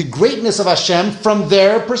recognizing the greatness of Hashem from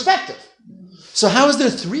their perspective. So how is there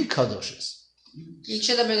 3 kadoshes? Each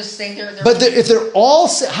of them is saying they're But if they're all,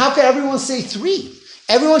 how can everyone say 3?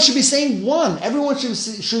 Everyone should be saying 1. Everyone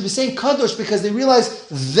should be saying kadosh because they realize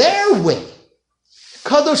their way.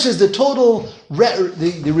 Kadosh is the total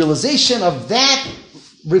the realization of that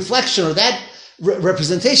reflection or that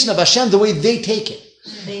representation of Hashem the way they take it.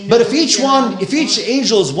 But if each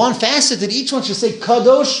angel is one faceted, each one should say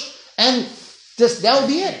kadosh, and that would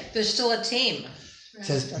be it. There's still a team. It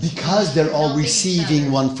says because they're all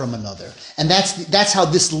receiving one from another, and that's how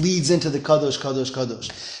this leads into the kadosh, kadosh, kadosh.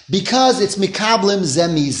 Because it's mikablim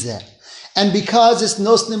zemizeh, and because it's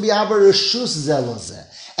nosnim bi'avar reshus zelozeh,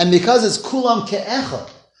 and because it's kulam ke'echad,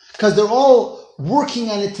 because they're all working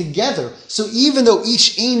on it together. So even though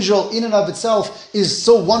each angel in and of itself is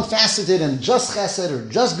so one-faceted and just chesed or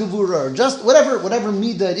just gevura or just whatever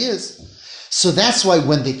midah it is, so that's why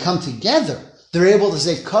when they come together, they're able to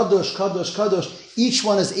say kadosh, kadosh, kadosh. Each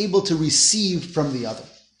one is able to receive from the other.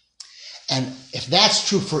 And if that's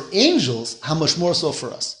true for angels, how much more so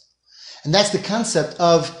for us? And that's the concept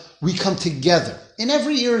of we come together in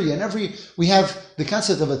every area, we have the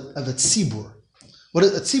concept of a tzibur. What a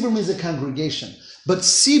tzibur means, a congregation. But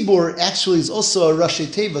tzibur actually is also a rashi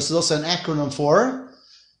teva, so it's also an acronym for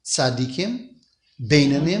tzadikim,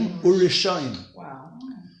 beinanim, urishaim. Wow.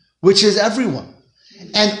 Which is everyone.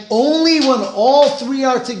 And only when all 3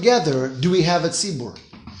 are together do we have a tzibur.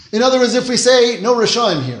 In other words, if we say no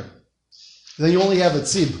rishaim here, then you only have a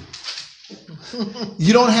tzibur.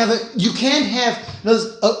 You don't have you can't have,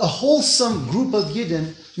 a wholesome group of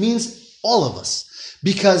Yidden means all of us.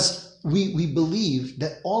 Because we believe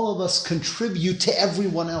that all of us contribute to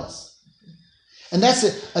everyone else. And that's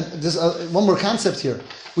it. There's one more concept here.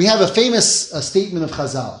 We have a famous statement of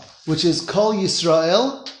Chazal, which is Kol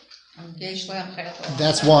Yisrael.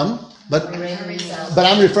 That's one. But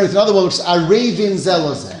I'm referring to another one, which is Arevin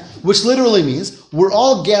Zelozeh, which literally means we're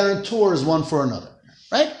all guarantors one for another.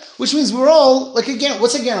 Right? Which means we're all like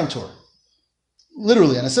what's a guarantor?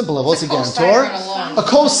 Literally, on a simple level, what's a guarantor? A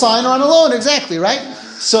co-signer on a loan, exactly, right?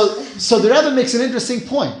 So the Rebbe makes an interesting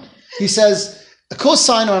point. He says, a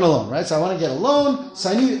co-signer on a loan, right? So I want to get a loan,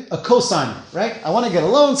 so I need a co-signer, right? I want to get a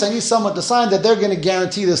loan, so I need someone to sign that they're going to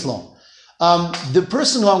guarantee this loan. The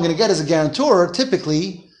person who I'm going to get as a guarantor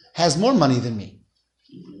typically has more money than me.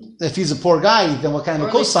 If he's a poor guy, then what kind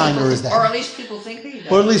of co-signer is that? Or at least people think that he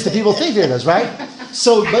does. Or at least the people think he does, right?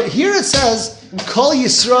 So, but here it says, Kol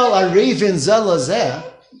Yisrael Arevin Zelazeh.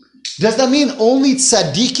 Does that mean only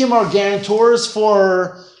tzaddikim are guarantors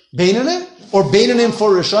for Beinanim? Or Beinanim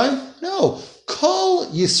for Rishayim? No. Kol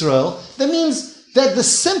Yisrael, that means that the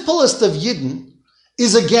simplest of Yidden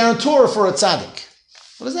is a guarantor for a tzaddik.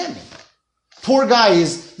 What does that mean?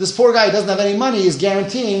 This poor guy doesn't have any money, is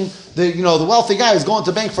guaranteeing the wealthy guy who's going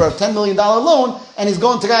to bank for a $10 million loan, and he's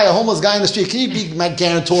going to a homeless guy in the street. Can you be my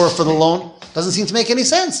guarantor for the loan? Doesn't seem to make any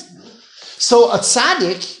sense. So a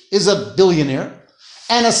tzaddik is a billionaire,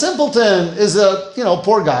 and a simpleton is a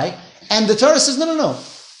poor guy, and the Torah says, no.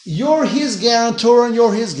 You're his guarantor and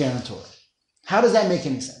you're his guarantor. How does that make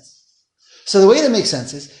any sense? So the way that makes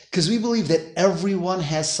sense is because we believe that everyone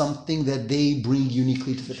has something that they bring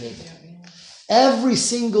uniquely to the table. Every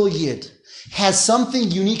single Yid has something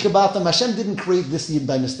unique about them. Hashem didn't create this Yid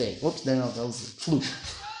by mistake. Whoops, that was a fluke.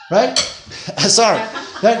 Right? Sorry.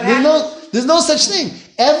 There's no such thing.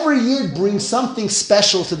 Every Yid brings something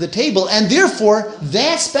special to the table, and therefore,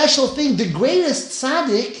 that special thing, the greatest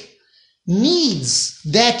tzaddik, needs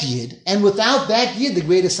that Yid, and without that Yid, the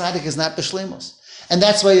greatest tzaddik is not b'shleimos. And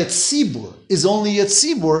that's why a tzibur is only a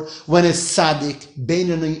tzibur when it's tzaddik,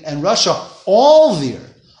 Beinoni, and Rasha, all there.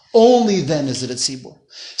 Only then is it a tzibur.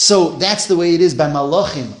 So that's the way it is by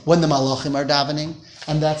malachim, when the malachim are davening,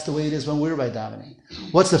 and that's the way it is when we're by davening.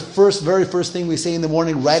 What's the very first thing we say in the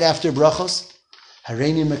morning right after brachos?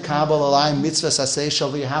 Hareini mekabel alai mitzvah saseh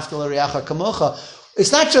shel v'yahavta l'reacha kamocha.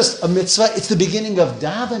 It's not just a mitzvah, it's the beginning of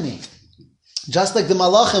davening. Just like the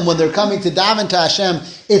malachim, when they're coming to daven to Hashem,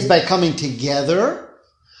 it's by coming together.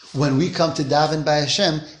 When we come to daven by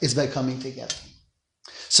Hashem, it's by coming together.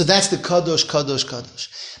 So that's the kadosh, kadosh, kadosh.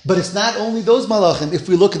 But it's not only those malachim. If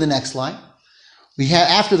we look at the next line, we have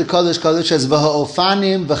after the kadosh, kadosh, as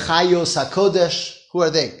v'ha'ofanim v'chayos hakodesh. Who are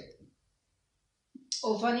they?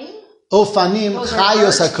 Ofanim? Ofanim,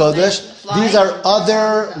 chayos hakodesh. These are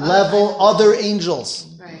other angels.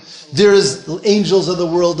 Right. There's angels of the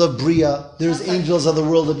world of Bria. There's angels of the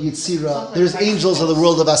world of Yitzira. There's angels of the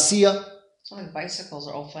world of Asiya. Some of the bicycles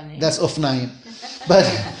are all funny. That's Ofnaim. But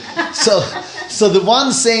so the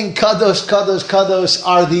ones saying Kadosh, Kadosh, Kadosh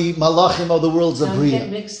are the Malachim of the worlds of Don't Bria. get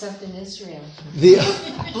mixed up in Israel.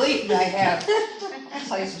 Believe me, I have. I'll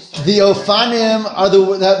tell you some stories. The Ophanim are the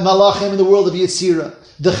Malachim in the world of Yitzira.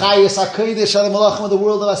 The Chayes HaKodesh are the Malachim of the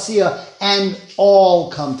world of Asiya, and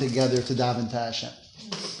all come together to daven to Hashem.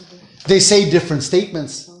 They say different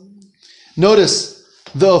statements. Notice,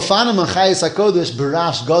 the Ophanim and Chayes HaKodesh,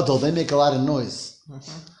 Barash Gadol, they make a lot of noise.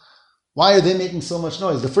 Why are they making so much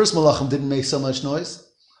noise? The first Malachim didn't make so much noise.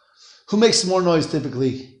 Who makes more noise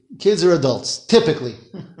typically? Kids or adults? Typically.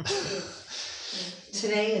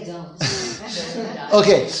 Today, adults.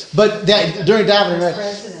 Okay, but during davening, right?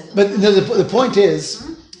 But the point is,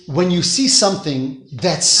 when you see something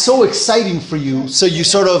that's so exciting for you, so you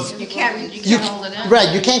sort of You can't hold it in. right,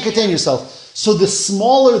 you can't contain yourself. So the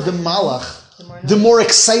smaller the malach, the more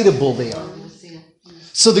excitable they are.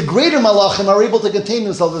 So the greater malachim are able to contain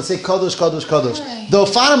themselves and say Kadosh, Kadosh, Kadosh. The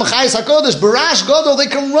Ophanim Chayes HaKodesh, Barash Gadol, they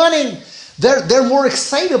come running. They're more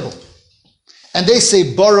excitable, and they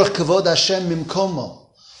say Baruch Kavod Hashem Mimkomo.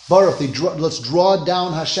 Baruch, let's draw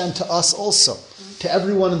down Hashem to us also. To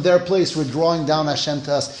everyone in their place, we're drawing down Hashem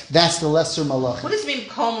to us. That's the lesser malachim. What does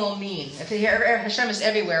Mimkomo mean? If Hashem is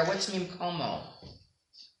everywhere, what's Mimkomo?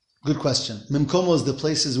 Good question. Mimkomo is the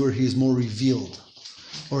places where he is more revealed,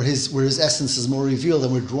 or where his essence is more revealed,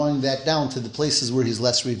 and we're drawing that down to the places where he's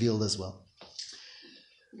less revealed as well.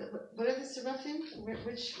 What are the seraphim?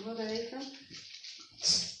 Which world are they from?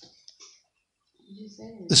 Did you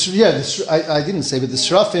say? I didn't say, but the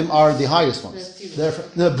seraphim are the highest ones. They're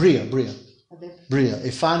from, Bria.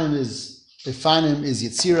 Efanim is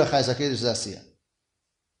Yitzira, Chayes HaKodesh is Asiya.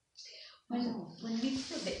 When we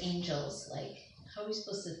think of the angels, like, how are we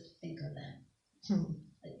supposed to think of them?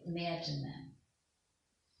 Like, imagine them.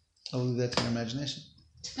 I'll leave that to your imagination.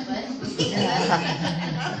 What?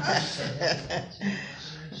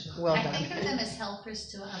 Well I done. think of them as helpers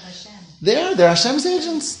to Hashem. They're Hashem's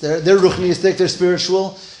agents. They're ruchniistic, they're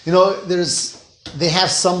spiritual. You know, they have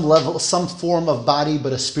some level, some form of body,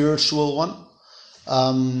 but a spiritual one.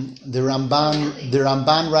 The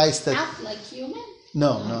Ramban writes that Not like human?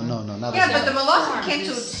 no, not Yeah, like but the that. Malachim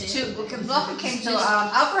came to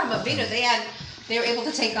Abraham Avinu. They were able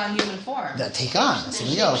to take on human form. That take on that's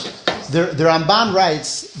something else. The Ramban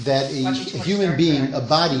writes that a human being, a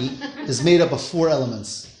body, is made up of four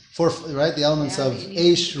elements. Right? The elements of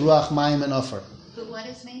Eish, Ruach, Mayim, and Ofer. But what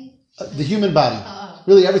is me? The human body,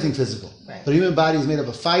 really everything physical. But the human body is made up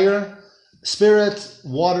of fire, spirit,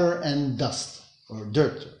 water, and dust, or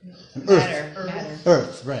dirt, and earth.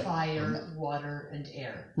 Earth, right. Fire, water, and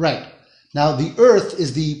air. Right. Now, the earth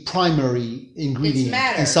is the primary ingredient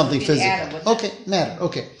matter. in something Would be the physical. atom, wouldn't Okay, matter.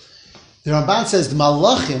 Okay. The Ramban says the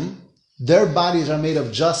Malachim, their bodies are made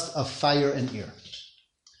of just of fire and air.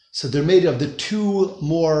 So they're made of the two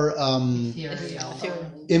more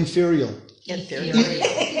inferior. Ethereal.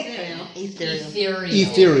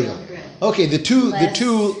 Okay, the two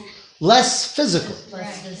less physical,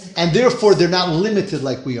 and therefore they're not limited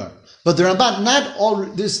like we are. But the Ramban, not all.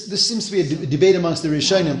 This seems to be a debate amongst the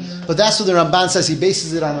Rishonim, but that's what the Ramban says. He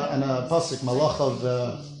bases it on a pasuk, Malach of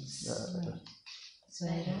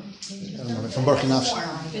from Baruch Nafsh.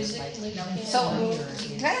 So,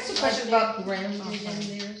 can I ask a question about grounded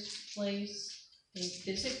in their place? They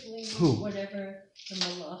physically, Who? whatever the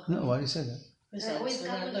malach. No, why do you say that? They're always going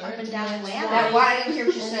up and down down ladder. that? Why I didn't hear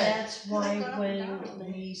what you And said. that's why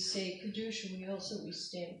when we say Kedusha, we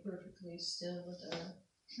stand perfectly still with our...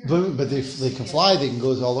 But they can fly. They can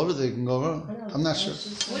go all over. They can go around. I'm not sure.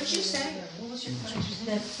 What did you say? What was your question?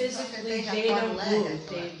 That physically they don't move.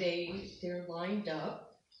 They're lined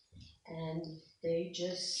up and they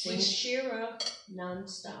just sing Shira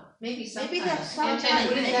nonstop. Maybe Maybe that's And sometimes.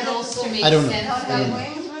 wouldn't it also make I don't know. sense I don't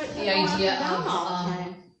know. the idea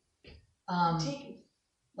of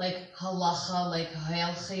like halacha, like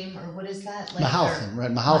hayalchim, or what is that? Like Mahalchim, right?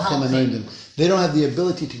 Mahalchim anointed. They don't have the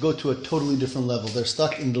ability to go to a totally different level. They're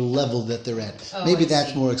stuck in the level that they're at. Oh, Maybe I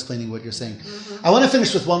that's see. more explaining what you're saying. I want to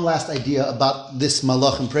finish with one last idea about this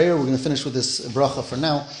malachim prayer. We're going to finish with this bracha for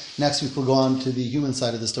now. Next week we'll go on to the human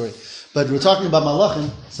side of the story. But we're talking about malachim,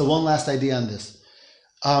 so one last idea on this.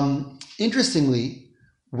 Interestingly,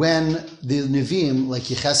 when the Nevi'im, like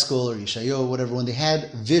Yecheskel or Yeshayahu, whatever, when they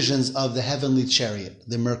had visions of the heavenly chariot,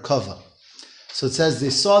 the Merkava, so it says they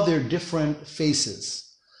saw their different faces.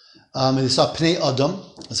 And they saw Pnei Adam,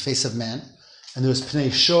 the face of man, and there was Pnei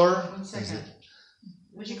Shor, 1 second.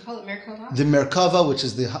 Would you call it Merkava? the Merkava, which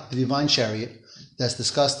is the divine chariot, that's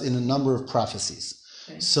discussed in a number of prophecies.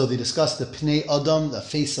 So they discuss the Pnei Adam, the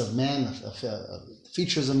face of man, the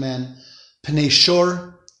features of man, Pnei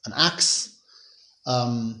Shor, an ox,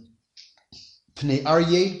 Pnei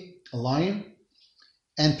Aryeh, a lion,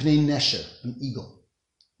 and Pnei Nesher, an eagle.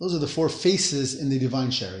 Those are the four faces in the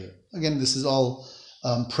divine chariot. Again, this is all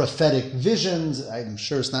prophetic visions. I'm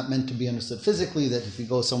sure it's not meant to be understood physically, that if you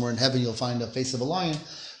go somewhere in heaven, you'll find a face of a lion.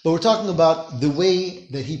 But we're talking about the way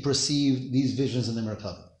that he perceived these visions in the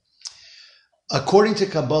Merkava. According to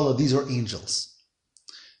Kabbalah, these are angels.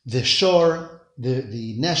 The Shor,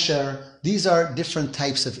 the Nesher, these are different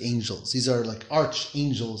types of angels. These are like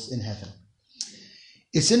archangels in heaven.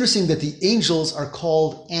 It's interesting that the angels are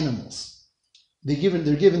called animals. They're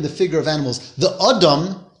given the figure of animals. The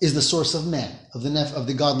Adam is the source of man, of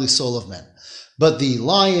the godly soul of man. But the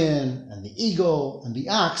lion and the eagle and the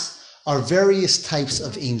ox are various types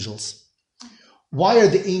of angels. Why are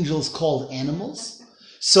the angels called animals?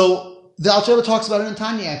 So the Alter Rebbe talks about it in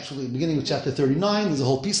Tanya, actually, beginning with chapter 39. There's a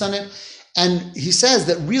whole piece on it. And he says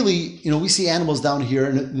that really, we see animals down here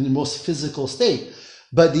in the most physical state.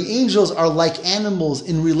 But the angels are like animals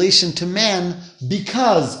in relation to man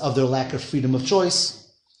because of their lack of freedom of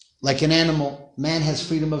choice. Like an animal, man has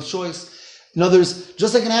freedom of choice. In other words,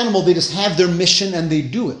 just like an animal, they just have their mission and they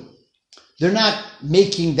do it. They're not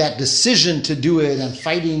making that decision to do it and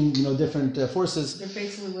fighting, different forces. They're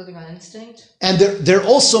basically living on instinct. And they're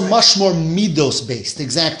also much more midos based,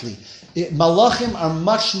 exactly. Malachim are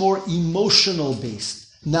much more emotional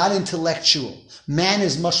based, not intellectual. Man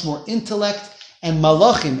is much more intellect. And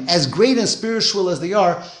malachim, as great and spiritual as they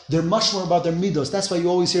are, they're much more about their midos. That's why you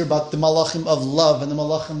always hear about the malachim of love and the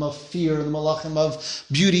malachim of fear and the malachim of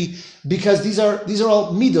beauty, because these are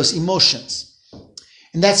all midos, emotions.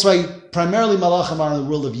 And that's why primarily malachim are in the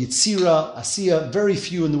world of Yetzira, Asiya, very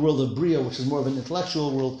few in the world of Bria, which is more of an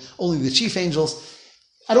intellectual world, only the chief angels.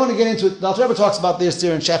 I don't want to get into it. The Alter Rebbe talks about this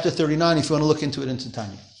there in chapter 39, if you want to look into it into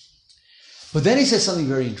Tanya. But then he says something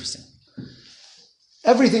very interesting.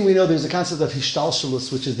 Everything we know, there's a concept of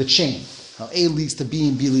hishtalshalus, which is the chain. How A leads to B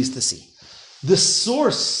and B leads to C. The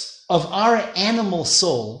source of our animal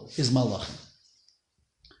soul is malachim.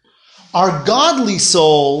 Our godly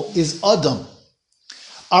soul is Adam.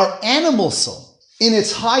 Our animal soul, in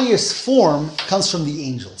its highest form, comes from the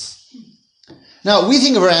angels. Now, we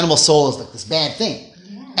think of our animal soul as like this bad thing.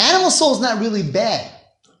 Yeah. Animal soul is not really bad.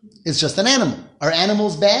 It's just an animal. Are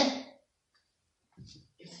animals bad?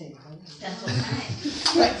 That's okay.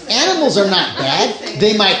 Right. Animals are not bad.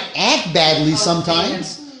 They might act badly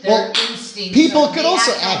sometimes. Well, people could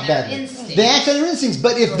also act badly. They act on their instincts.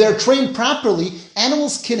 But if they're trained properly,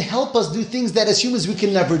 animals can help us do things that as humans we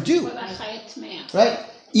can never do. Right?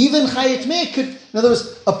 Even Chayat Meh could, in other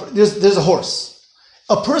words, there's a horse.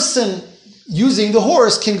 A person using the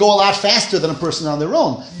horse can go a lot faster than a person on their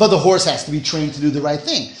own. But the horse has to be trained to do the right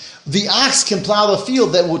thing. The ox can plow a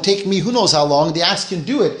field that will take me who knows how long. The ox can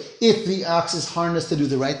do it if the ox is harnessed to do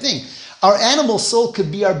the right thing. Our animal soul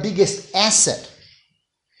could be our biggest asset.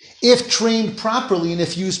 If trained properly and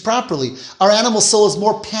if used properly, our animal soul is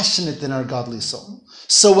more passionate than our godly soul.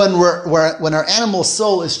 So when our animal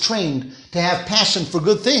soul is trained to have passion for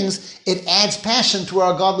good things, it adds passion to where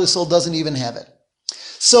our godly soul doesn't even have it.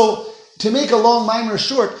 So to make a long mimer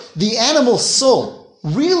short, the animal soul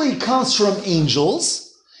really comes from angels.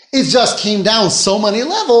 It just came down so many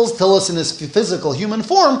levels till us in this physical human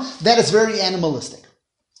form that it's very animalistic.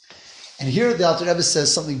 And here the Alter Rebbe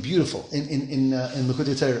says something beautiful in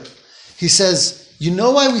Likutei Torah. He says, you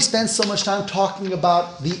know why we spend so much time talking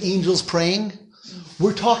about the angels praying?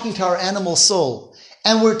 We're talking to our animal soul,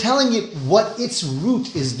 and we're telling it what its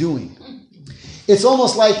root is doing. It's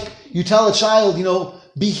almost like you tell a child,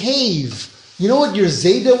 behave. You know what your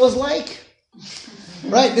Zayda was like?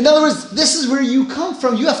 Right? In other words, this is where you come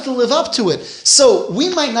from. You have to live up to it. So we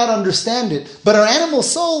might not understand it, but our animal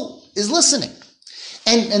soul is listening.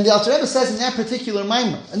 And the Alter Rebbe says in that particular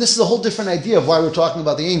mimer, and this is a whole different idea of why we're talking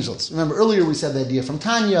about the angels. Remember, earlier we said the idea from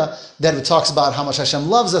Tanya, that it talks about how much Hashem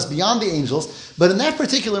loves us beyond the angels. But in that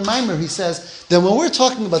particular mimer, he says that when we're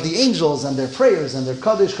talking about the angels and their prayers and their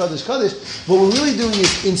Kaddish, Kaddish, Kaddish, what we're really doing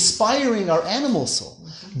is inspiring our animal soul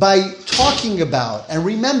by talking about and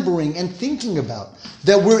remembering and thinking about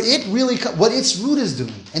that what its root is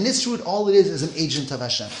doing. And its root, all it is an agent of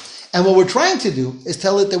Hashem. And what we're trying to do is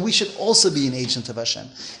tell it that we should also be an agent of Hashem.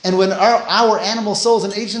 And when our animal soul is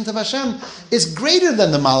an agent of Hashem, it's greater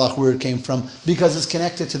than the Malach where it came from, because it's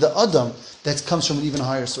connected to the Adam that comes from an even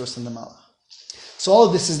higher source than the Malach. So all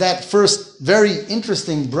of this is that first very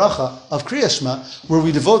interesting bracha of Kriya Shema, where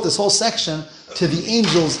we devote this whole section to the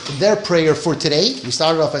angels their prayer for today. We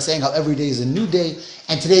started off by saying how every day is a new day,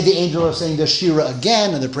 and today the angels are saying their shira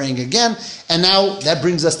again, and they're praying again, and now that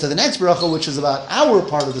brings us to the next bracha, which is about our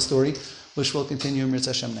part of the story, which we'll continue in Mirz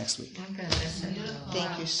Hashem next week. I'm gonna miss it.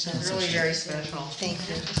 Thank you so It's much. really very special. Thank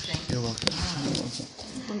you. You're welcome.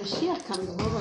 When Mashiach comes, we'll